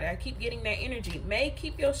anybody. I keep getting that energy. May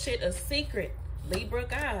keep your shit a secret. Libra.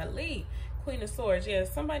 Golly. Queen of Swords. Yeah,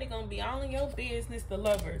 somebody gonna be all in your business. The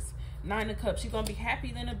Lovers. 9 of Cups. You're gonna be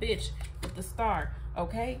happy than a bitch with the star.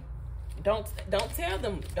 Okay? Don't tell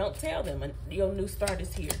them. Don't tell them your new start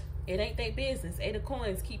is here. It ain't their business. 8 of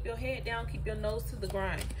Coins. Keep your head down. Keep your nose to the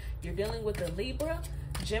grind. You're dealing with a Libra,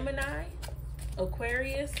 Gemini,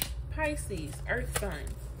 Aquarius, Pisces, Earth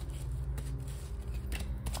signs.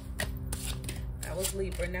 That was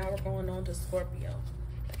Libra. Now we're going on to Scorpio.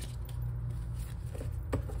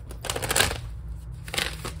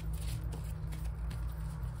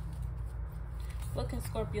 What can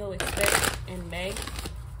Scorpio expect in May?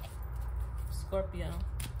 Scorpio.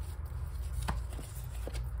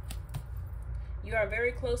 You are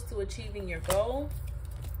very close to achieving your goal.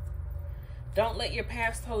 Don't let your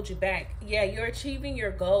past hold you back. Yeah, you're achieving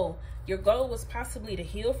your goal. Your goal was possibly to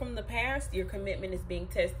heal from the past. Your commitment is being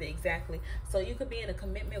tested. Exactly. So you could be in a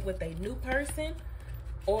commitment with a new person,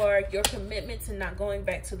 or your commitment to not going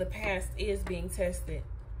back to the past is being tested.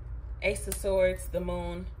 Ace of Swords, the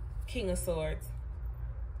Moon, King of Swords.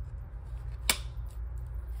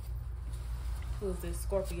 Who is this?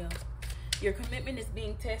 Scorpio. Your commitment is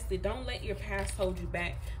being tested. Don't let your past hold you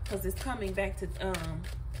back, because it's coming back to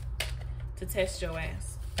test your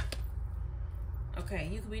ass. Okay,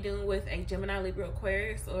 you could be dealing with a Gemini, Libra,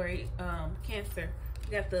 Aquarius, or a Cancer.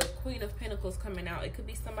 You got the Queen of Pentacles coming out. It could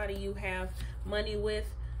be somebody you have money with,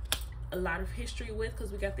 a lot of history with,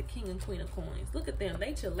 because we got the King and Queen of Coins. Look at them.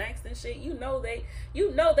 They chillax and shit. You know they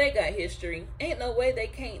got history. Ain't no way they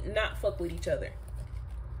can't not fuck with each other.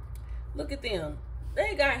 Look at them.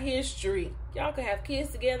 They got history. Y'all could have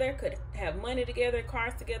kids together, could have money together,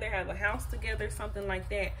 cars together, have a house together, something like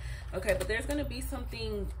that. Okay, but there's going to be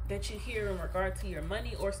something that you hear in regard to your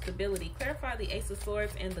money or stability. Clarify the Ace of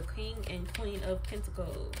Swords and the King and Queen of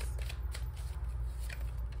Pentacles.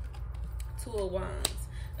 2 of Wands.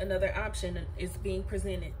 Another option is being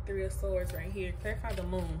presented. 3 of Swords right here. Clarify the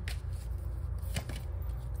Moon.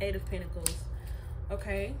 8 of Pentacles.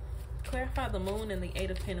 Okay. Clarify the Moon and the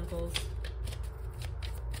 8 of Pentacles.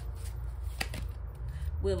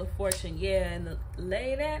 Wheel of Fortune. Yeah, and the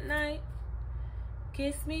late at night.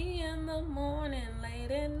 Kiss me in the morning,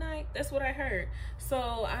 late at night. That's what I heard.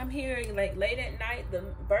 So I'm hearing like late at night, the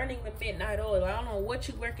burning the midnight oil. I don't know what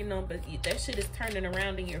you're working on, but that shit is turning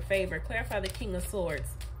around in your favor. Clarify the King of Swords.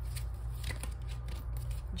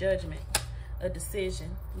 Judgment. A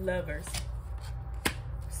decision. Lovers.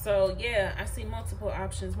 So yeah, I see multiple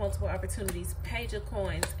options, multiple opportunities. Page of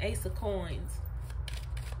Coins. Ace of Coins.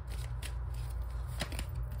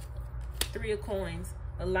 3 of Coins.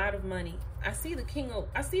 A lot of money. I see the King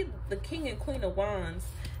and Queen of Wands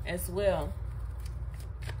as well.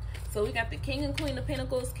 So we got the King and Queen of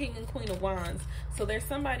Pentacles, King and Queen of Wands. So there's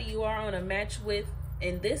somebody you are on a match with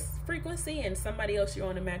in this frequency, and somebody else you're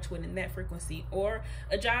on a match with in that frequency, or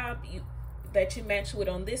a job that you match with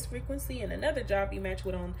on this frequency, and another job you match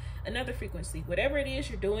with on another frequency. Whatever it is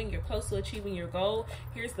you're doing, you're close to achieving your goal.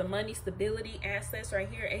 Here's the money, stability, assets right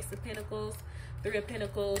here. Ace of Pentacles, 3 of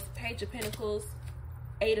Pentacles, Page of Pentacles,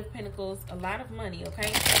 8 of Pentacles. A lot of money.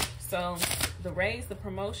 Okay, so the raise, the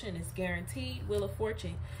promotion is guaranteed. Wheel of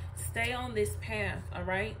Fortune. Stay on this path. All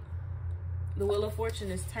right, the Wheel of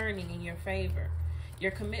Fortune is turning in your favor.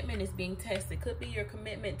 Your commitment is being tested. Could be your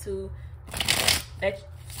commitment to that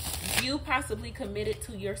you possibly committed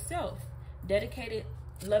to yourself, dedicated,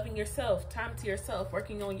 loving yourself, time to yourself,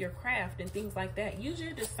 working on your craft and things like that. Use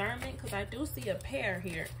your discernment, because I do see a pair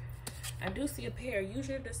here. I do see a pair. Use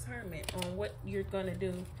your discernment on what you're going to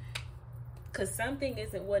do, because something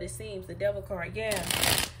isn't what it seems. The Devil card. Yeah,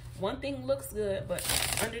 one thing looks good, but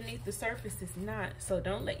underneath the surface it's not. So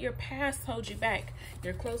don't let your past hold you back.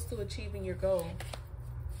 You're close to achieving your goal.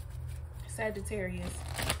 Sagittarius.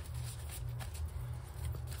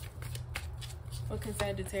 What can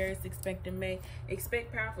Sagittarius expect in May?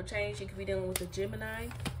 Expect powerful change. You could be dealing with a Gemini.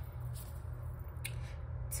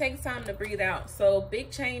 Take time to breathe out. So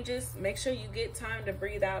big changes. Make sure you get time to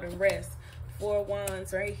breathe out and rest. 4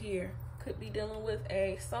 Wands right here. Could be dealing with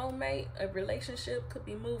a soulmate, a relationship, could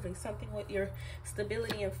be moving, something with your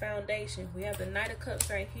stability and foundation. We have the Knight of Cups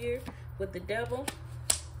right here with the Devil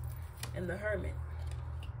and the Hermit.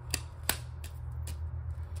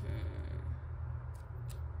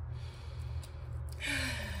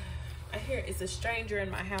 I hear it's a stranger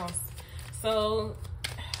in my house. So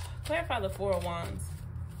clarify the 4 of Wands.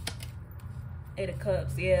 8 of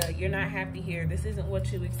Cups. Yeah, you're not happy here. This isn't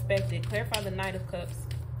what you expected. Clarify the Knight of Cups.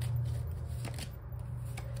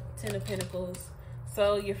 10 of Pentacles.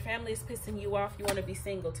 So your family is pissing you off. You want to be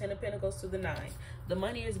single. 10 of Pentacles to the 9. The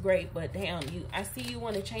money is great, but damn, I see you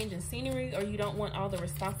want to change in scenery, or you don't want all the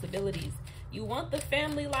responsibilities. You want the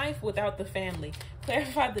family life without the family.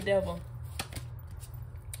 Clarify the Devil.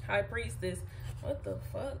 High Priestess. What the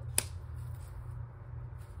fuck?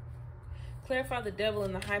 Clarify the Devil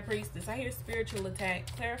and the High Priestess. I hear spiritual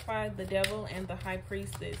attack. Clarify the Devil and the High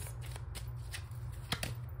Priestess.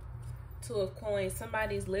 2 of Coins.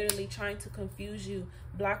 Somebody's literally trying to confuse you,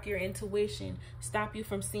 block your intuition, stop you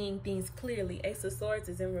from seeing things clearly. Ace of Swords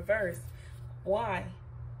is in reverse. Why?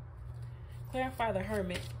 Clarify the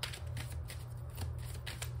Hermit.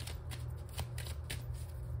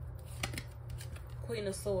 Queen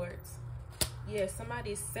of Swords. Yeah,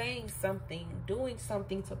 somebody's saying something, doing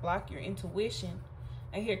something to block your intuition.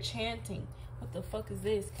 I hear chanting. What the fuck is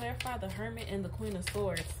this? Clarify the Hermit and the Queen of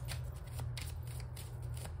Swords.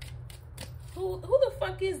 Who the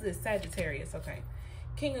fuck is this? Sagittarius. Okay.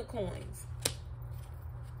 King of Coins.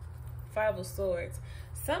 5 of Swords.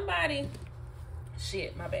 Somebody,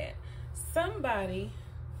 shit, my bad. Somebody,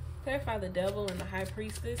 clarify the Devil and the High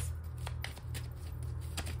Priestess.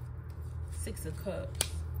 6 of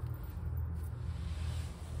Cups.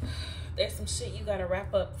 There's some shit you gotta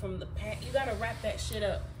wrap up from the past. You gotta wrap that shit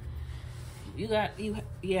up.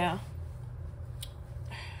 Yeah.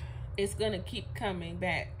 It's gonna keep coming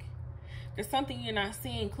back. There's something you're not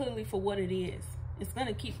seeing clearly for what it is. It's going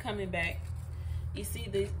to keep coming back. You see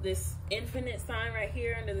this infinite sign right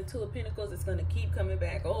here under the 2 of Pentacles. It's going to keep coming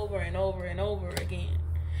back over and over and over again.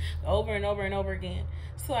 Over and over and over again.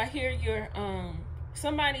 So I hear your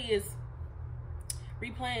somebody is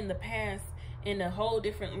replaying the past in a whole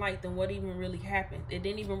different light than what even really happened. It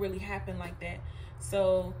didn't even really happen like that.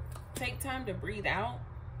 So take time to breathe out,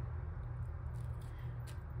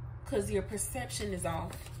 because your perception is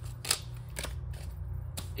off.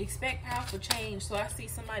 Expect powerful change. So I see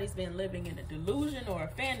somebody's been living in a delusion or a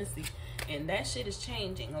fantasy, and that shit is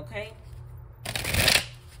changing, okay?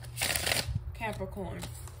 Capricorn.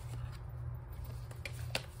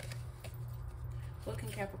 What can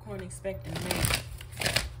Capricorn expect in May?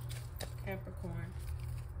 Capricorn.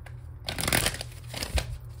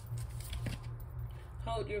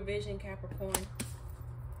 Hold your vision, Capricorn.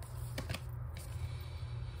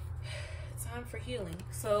 Time for healing.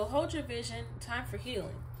 So hold your vision. Time for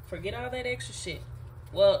healing. Forget all that extra shit.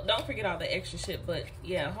 Well, don't forget all the extra shit, but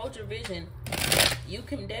yeah, hold your vision. You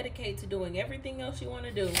can dedicate to doing everything else you want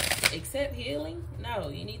to do except healing. No,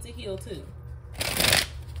 you need to heal too.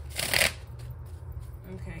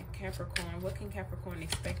 Okay, Capricorn. What can Capricorn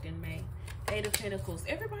expect in May? 8 of Pentacles.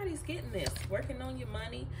 Everybody's getting this. Working on your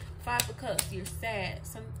money. 5 of Cups. You're sad.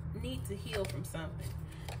 Some need to heal from something.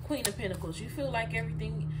 Queen of Pentacles. You feel like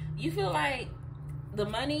everything, you feel like the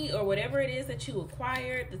money or whatever it is that you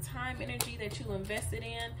acquired, the time, energy that you invested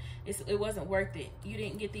in, it wasn't worth it. You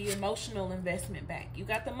didn't get the emotional investment back. You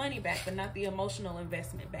got the money back, but not the emotional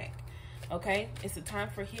investment back. Okay? It's a time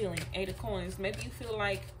for healing. 8 of Coins. Maybe you feel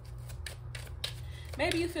like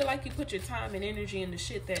you put your time and energy into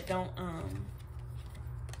shit that don't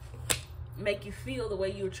make you feel the way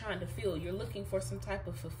you were trying to feel. You're looking for some type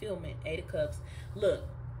of fulfillment. 8 of Cups. Look,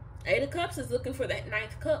 8 of Cups is looking for that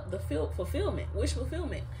 9th cup, the fulfillment, wish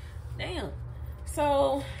fulfillment. Damn.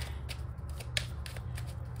 So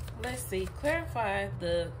let's see. Clarify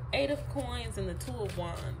the 8 of Coins and the 2 of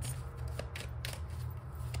Wands.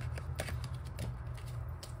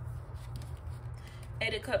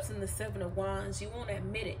 Eight of Cups and the 7 of Wands. You won't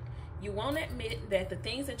admit it. You won't admit that the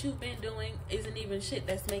things that you've been doing isn't even shit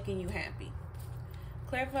that's making you happy.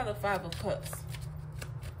 Clarify the 5 of Cups.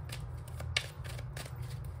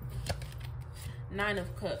 9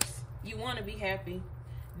 of Cups. You want to be happy.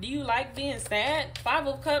 Do you like being sad? 5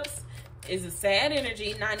 of Cups is a sad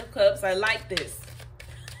energy. 9 of Cups. I like this.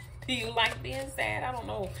 Do you like being sad? I don't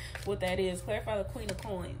know what that is. Clarify the Queen of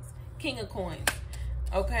Coins. King of Coins.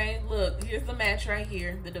 Okay, look, here's the match right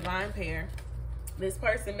here. The divine pair. This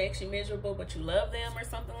person makes you miserable, but you love them or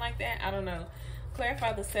something like that. I don't know.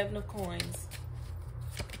 Clarify the Seven of Coins.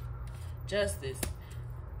 Justice.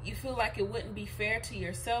 You feel like it wouldn't be fair to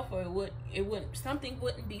yourself, or something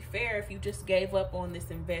wouldn't be fair if you just gave up on this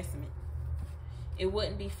investment. It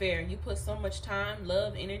wouldn't be fair. You put so much time,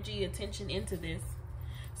 love, energy, attention into this.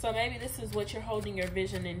 So maybe this is what you're holding your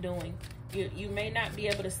vision and doing. You may not be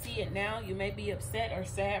able to see it now. You may be upset or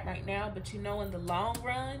sad right now, but you know in the long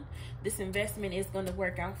run, this investment is going to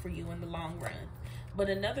work out for you in the long run. But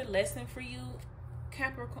another lesson for you,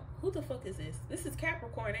 Capricorn, who the fuck is this? This is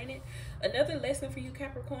Capricorn, ain't it? Another lesson for you,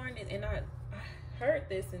 Capricorn, and I heard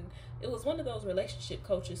this, and it was one of those relationship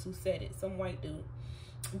coaches who said it, some white dude.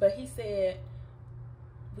 But he said,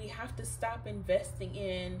 we have to stop investing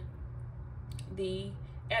in the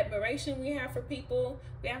admiration we have for people.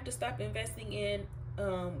 We have to stop investing in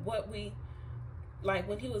what we, like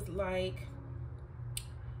when he was like,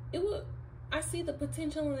 I see the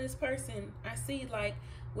potential in this person. I see like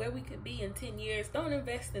where we could be in 10 years. Don't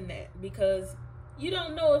invest in that, because you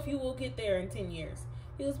don't know if you will get there in 10 years.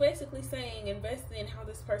 He was basically saying invest in how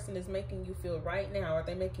this person is making you feel right now. Are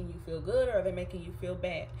they making you feel good, or are they making you feel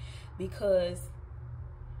bad? Because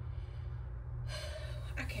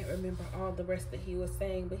I can't remember all the rest that he was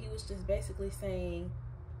saying, but he was just basically saying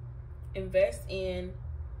invest in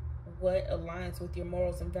what aligns with your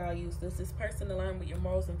morals and values. Does this person align with your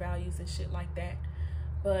morals and values and shit like that?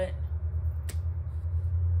 But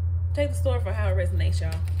take the story for how it resonates,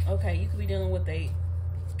 y'all. Okay, you could be dealing with a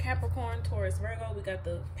Capricorn, Taurus, Virgo. We got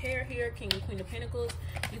the pair here, King and Queen of Pentacles.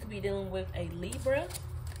 You could be dealing with a Libra.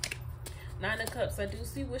 Nine of Cups. I do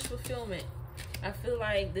see wish fulfillment. I feel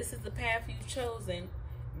like this is the path you've chosen.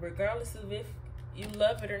 Regardless of if you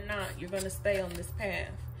love it or not, you're going to stay on this path.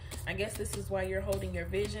 I guess this is why you're holding your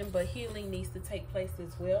vision, but healing needs to take place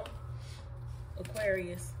as well.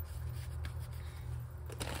 Aquarius.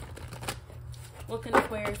 What can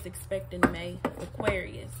Aquarius expect in May?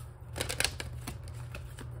 Aquarius.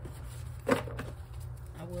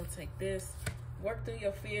 I will take this. Work through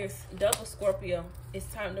your fears. Double Scorpio.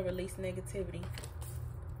 It's time to release negativity.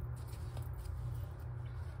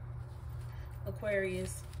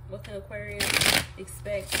 Aquarius. What can Aquarius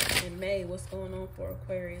expect in May? What's going on for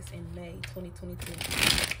Aquarius in May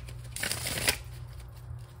 2022?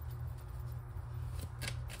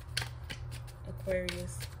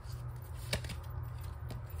 Aquarius.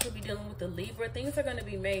 Could be dealing with the Libra. Things are going to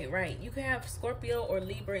be made right. You can have Scorpio or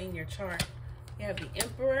Libra in your chart. You have the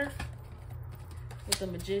Emperor with the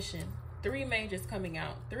Magician. 3 majors coming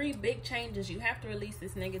out. 3 big changes. You have to release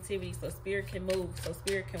this negativity so Spirit can move, so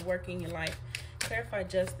Spirit can work in your life. Clarify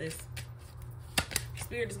justice.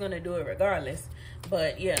 Spirit is going to do it regardless.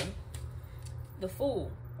 But yeah. The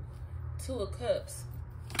Fool. 2 of Cups.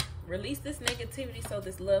 Release this negativity so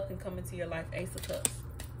this love can come into your life. Ace of Cups.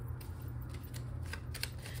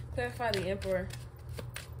 Clarify the Emperor.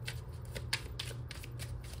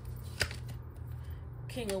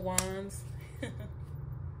 King of Wands. I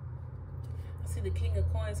see the King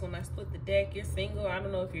of Coins when I split the deck. You're single. I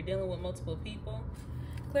don't know if you're dealing with multiple people.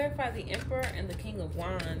 Clarify the Emperor and the King of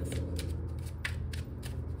Wands.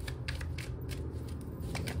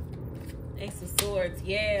 Ace of Swords.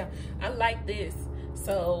 Yeah, I like this.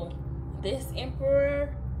 So this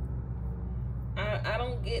Emperor, I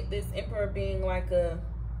don't get this Emperor being like a,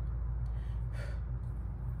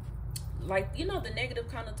 like, you know, the negative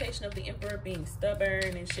connotation of the Emperor being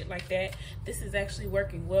stubborn and shit like that. This is actually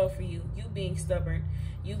working well for you. You being stubborn,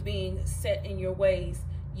 you being set in your ways,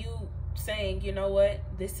 you saying, you know what,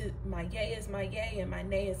 this is my yay is my yay and my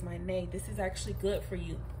nay is my nay. This is actually good for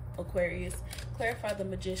you, Aquarius. Clarify the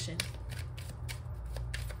Magician.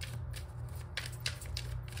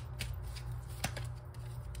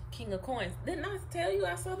 King of Coins. Didn't I tell you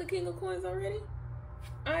I saw the King of Coins already?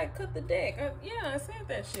 I cut the deck. Yeah, I said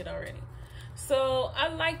that shit already. So I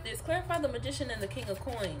like this. Clarify the Magician and the King of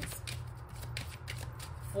Coins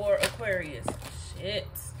for Aquarius. Shit.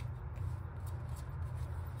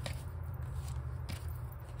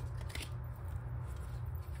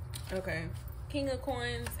 Okay. King of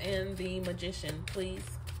Coins and the Magician, please.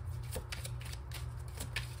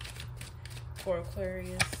 For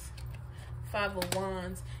Aquarius. 5 of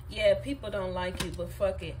Wands. Yeah, people don't like you, but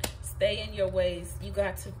fuck it. Stay in your ways. You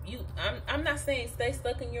got to, I'm not saying stay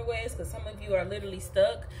stuck in your ways, because some of you are literally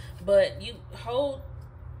stuck, but you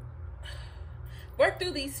work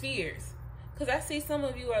through these fears. Because I see some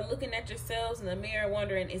of you are looking at yourselves in the mirror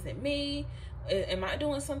wondering, is it me? Am I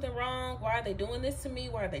doing something wrong? Why are they doing this to me?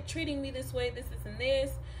 Why are they treating me this way? This and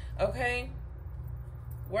this. Okay?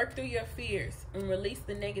 Work through your fears and release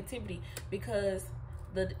the negativity, because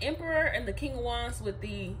the Emperor and the King of Wands with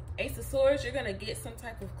the Ace of Swords, you're going to get some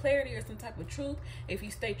type of clarity or some type of truth if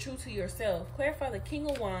you stay true to yourself. Clarify the King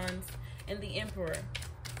of Wands and the Emperor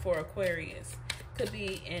for Aquarius. Could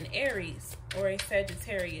be an Aries or a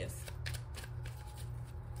Sagittarius.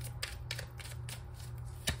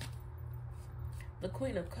 The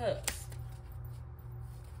Queen of Cups.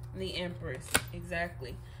 The Empress.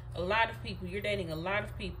 Exactly. A lot of people. You're dating a lot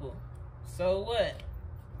of people. So what?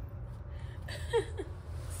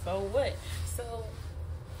 So what? So,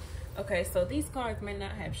 okay, so these cards may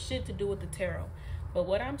not have shit to do with the tarot. But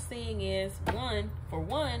what I'm seeing is, for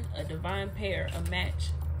one, a divine pair, a match.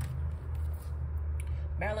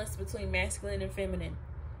 Balance between masculine and feminine.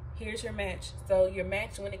 Here's your match. So your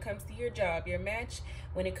match when it comes to your job, your match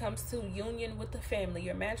when it comes to union with the family,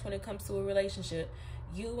 your match when it comes to a relationship,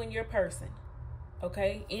 you and your person.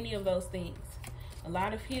 Okay? Any of those things. A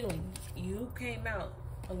lot of healing. You came out.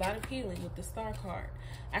 A lot of healing with the Star card.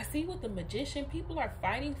 I see with the Magician, people are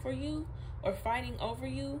fighting for you or fighting over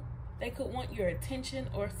you. They could want your attention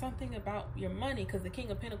or something about your money, because the King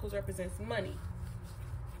of Pentacles represents money.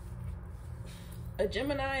 A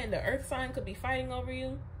Gemini and the Earth sign could be fighting over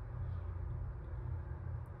you.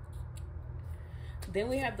 Then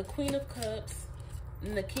we have the Queen of Cups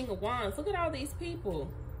and the King of Wands. Look at all these people.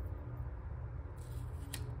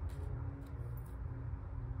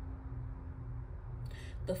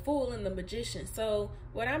 The Fool and the Magician. So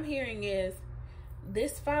what I'm hearing is,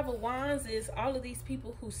 this Five of Wands is all of these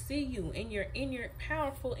people who see you in your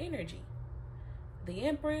powerful energy. The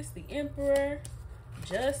Empress, the Emperor,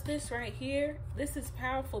 Justice right here. This is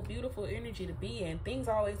powerful, beautiful energy to be in. Things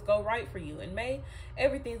always go right for you. In May,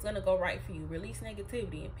 everything's going to go right for you. Release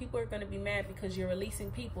negativity. And people are going to be mad because you're releasing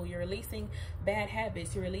people. You're releasing bad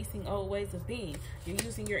habits. You're releasing old ways of being. You're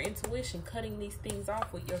using your intuition, cutting these things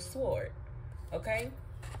off with your sword. Okay?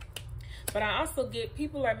 But I also get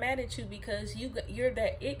people are mad at you because you're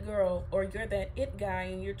that it girl or you're that it guy,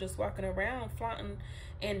 and you're just walking around flaunting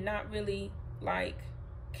and not really like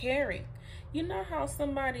caring. You know how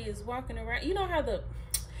somebody is walking around, you know how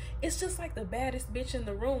it's just like the baddest bitch in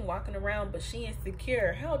the room walking around, but she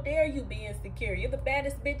insecure. How dare you be insecure? You're the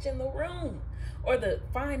baddest bitch in the room, or the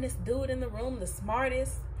finest dude in the room, the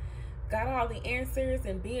smartest, got all the answers,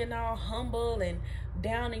 and being all humble and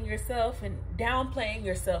downing yourself and downplaying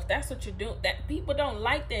yourself. That's what you're doing. That people don't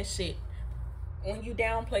like that shit. When you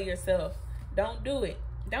downplay yourself, don't do it.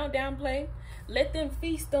 Don't downplay. Let them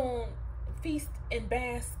feast and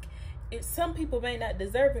bask. Some people may not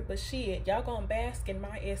deserve it, but shit, y'all gonna bask in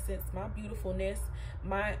my essence, my beautifulness,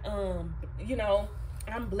 my you know,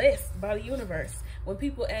 I'm blessed by the universe. When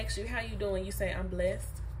people ask you how you doing, you say I'm blessed.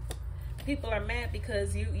 People are mad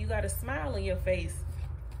because you got a smile on your face.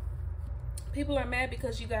 People are mad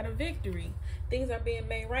because you got a victory. Things are being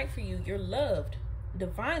made right for you. You're loved,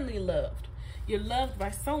 divinely loved. You're loved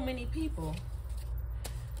by so many people.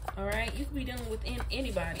 All right, you could be dealing with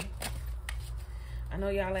anybody. I know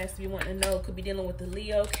y'all asked me, want to know, could be dealing with the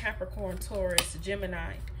Leo, Capricorn, Taurus,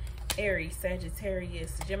 Gemini, Aries,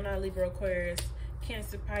 Sagittarius, Gemini, Libra, Aquarius,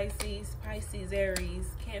 Cancer, Pisces, Pisces, Aries,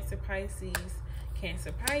 Cancer, Pisces,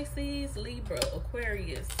 Cancer, Pisces, Libra,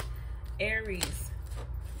 Aquarius, Aries,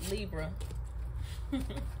 Libra,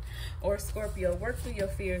 or Scorpio. Work through your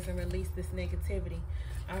fears and release this negativity.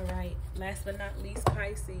 All right, last but not least,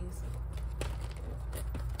 Pisces.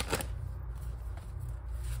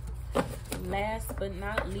 Last but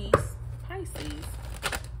not least, Pisces.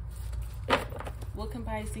 What can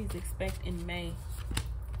Pisces expect in May?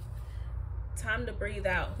 Time to breathe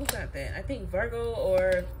out. Who got that? I think Virgo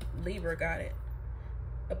or Libra got it.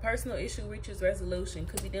 A personal issue reaches resolution.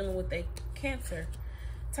 Could be dealing with a Cancer.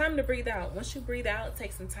 Time to breathe out. Once you breathe out,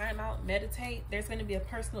 take some time out, meditate. There's going to be a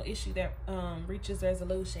personal issue that reaches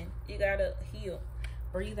resolution. You got to heal.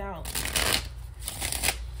 Breathe out.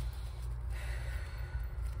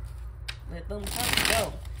 Let them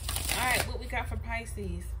go. All right, what we got for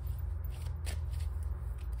Pisces?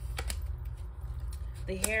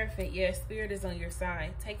 The Hierophant. Yes, Spirit is on your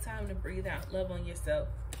side. Take time to breathe out. Love on yourself.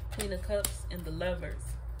 Queen of Cups and the Lovers.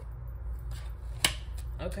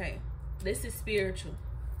 Okay, this is spiritual.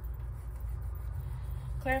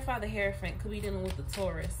 Clarify the Hierophant. Could be dealing with the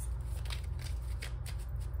Taurus.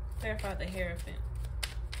 Clarify the Hierophant.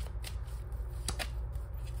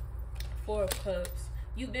 Four of Cups.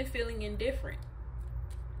 You've been feeling indifferent.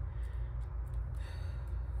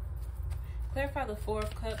 Clarify the Four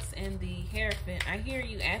of Cups and the Hierophant. I hear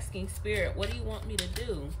you asking Spirit, what do you want me to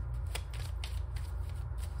do?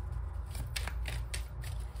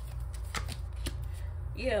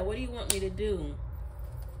 Yeah, what do you want me to do?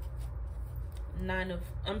 9.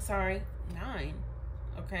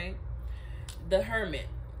 Okay. The Hermit.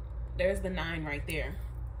 There's the 9 right there.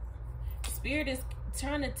 Spirit is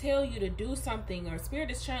trying to tell you to do something, or Spirit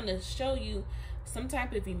is trying to show you some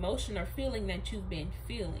type of emotion or feeling that you've been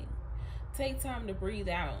feeling. Take time to breathe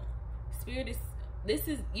out. Spirit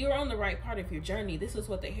is, you're on the right part of your journey. This is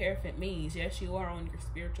what the Hierophant means. Yes, you are on your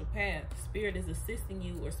spiritual path. Spirit is assisting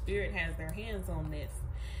you, or Spirit has their hands on this.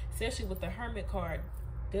 Especially with the Hermit card,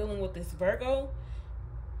 dealing with this Virgo.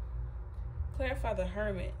 Clarify the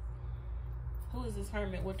Hermit. Who is this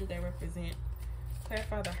Hermit? What do they represent?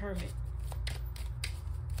 Clarify the Hermit.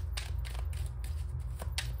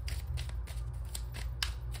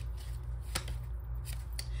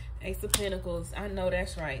 Ace of Pentacles. I know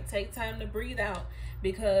that's right. Take time to breathe out,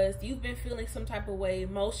 because you've been feeling some type of way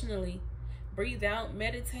emotionally. Breathe out,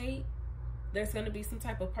 meditate. There's going to be some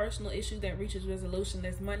type of personal issue that reaches resolution.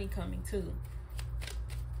 There's money coming too.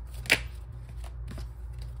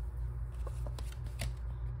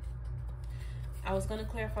 I was going to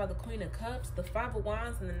clarify the Queen of Cups. The 5 of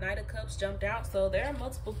Wands and the Knight of Cups jumped out. So there are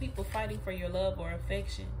multiple people fighting for your love or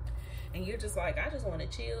affection. And you're just like, I just want to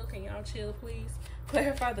chill. Can y'all chill, please?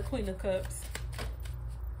 Clarify the Queen of Cups.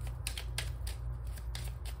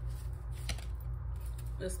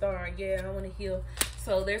 The Star. Yeah, I want to heal.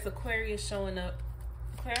 So there's Aquarius showing up.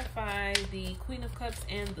 Clarify the Queen of Cups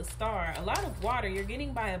and the Star. A lot of water. You're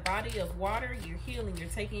getting by a body of water. You're healing. You're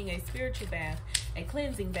taking a spiritual bath, a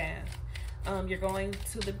cleansing bath. You're going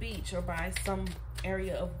to the beach or by some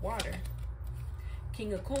area of water.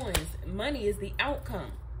 King of Coins. Money is the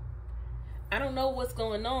outcome. I don't know what's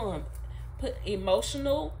going on. Put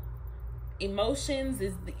emotions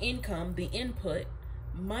is the income, the input.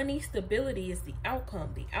 Money, stability is the outcome,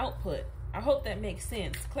 the output. I hope that makes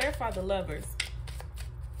sense. Clarify the Lovers.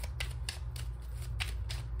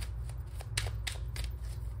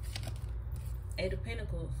 Eight of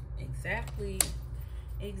Pentacles. Exactly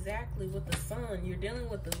with the Sun. You're dealing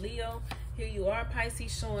with the Leo. Here you are,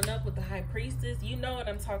 Pisces, showing up with the High Priestess. You know what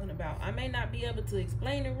I'm talking about. I may not be able to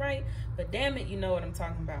explain it right, but damn it, you know what I'm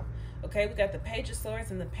talking about. Okay, we got the Page of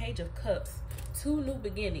Swords and the Page of Cups. 2 new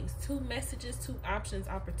beginnings, 2 messages, 2 options,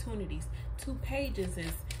 opportunities. 2 pages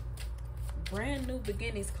is brand new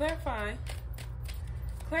beginnings. Clarify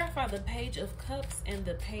the Page of Cups and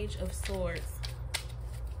the Page of Swords.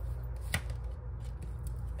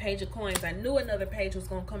 Page of Coins. I knew another page was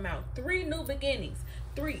going to come out. 3 new beginnings.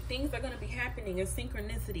 3 things are going to be happening in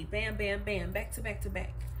synchronicity. Bam, bam, bam. Back to back to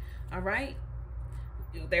back. All right?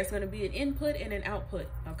 There's going to be an input and an output.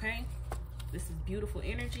 Okay? This is beautiful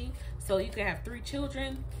energy. So you can have 3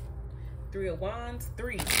 children. 3 of Wands.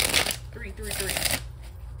 3. 3, 3, 3.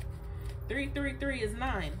 3, 3, 3 is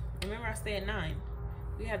 9. Remember I said 9.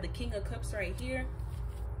 We have the King of Cups right here.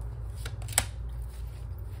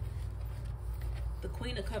 The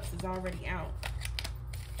Queen of Cups is already out.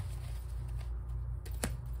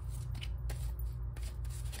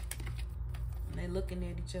 And they're looking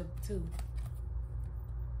at each other too.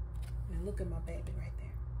 And look at my baby right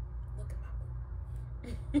there. Look at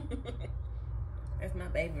my boo. That's my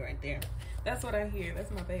baby right there. That's what I hear.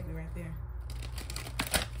 That's my baby right there.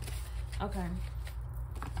 Okay.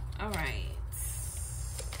 All right.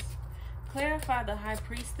 Clarify the High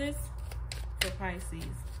Priestess for Pisces.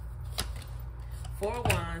 4 of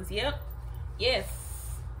Wands. Yep. Yes.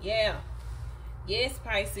 Yeah. Yes,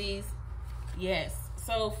 Pisces. Yes.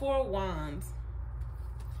 So 4 of Wands.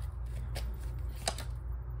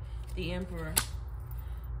 The Emperor.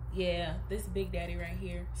 Yeah, this Big Daddy right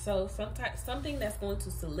here. So something that's going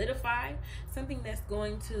to solidify, something that's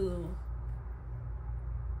going to,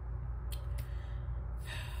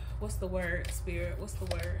 what's the word, Spirit? What's the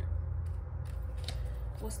word?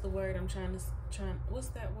 What's the word I'm trying to what's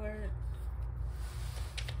that word?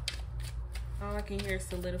 All I can hear is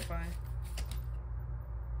solidify.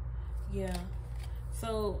 Yeah.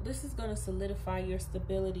 So this is going to solidify your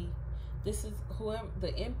stability. This is whoever,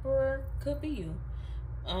 the Emperor could be you.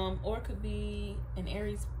 Or it could be an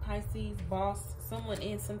Aries, Pisces, boss, someone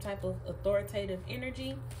in some type of authoritative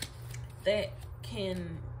energy that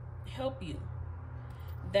can help you.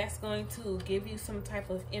 That's going to give you some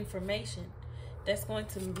type of information. That's going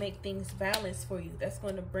to make things balanced for you. That's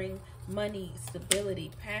going to bring money,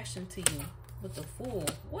 stability, passion to you. With the Fool.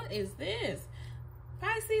 What is this?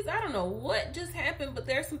 Pisces, I don't know what just happened, but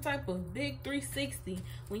there's some type of big 360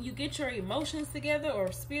 when you get your emotions together,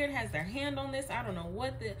 or Spirit has their hand on this. I don't know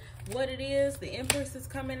what it is. The Empress is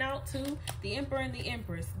coming out too. The Emperor and the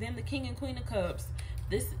Empress. Then the King and Queen of Cups.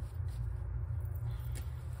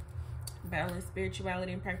 Balance,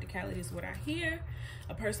 spirituality, and practicality is what I hear.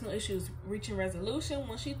 A personal issue is reaching resolution.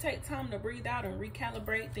 Once you take time to breathe out and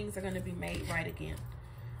recalibrate, things are going to be made right again.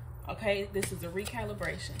 Okay, this is a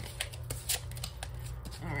recalibration.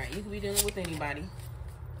 All right, you can be dealing with anybody.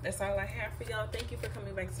 That's all I have for y'all. Thank you for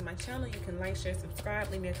coming back to my channel. You can like, share,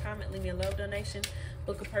 subscribe, leave me a comment, leave me a love donation,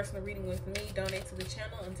 book a personal reading with me, donate to the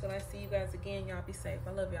channel. Until I see you guys again, y'all be safe.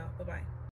 I love y'all. Bye-bye.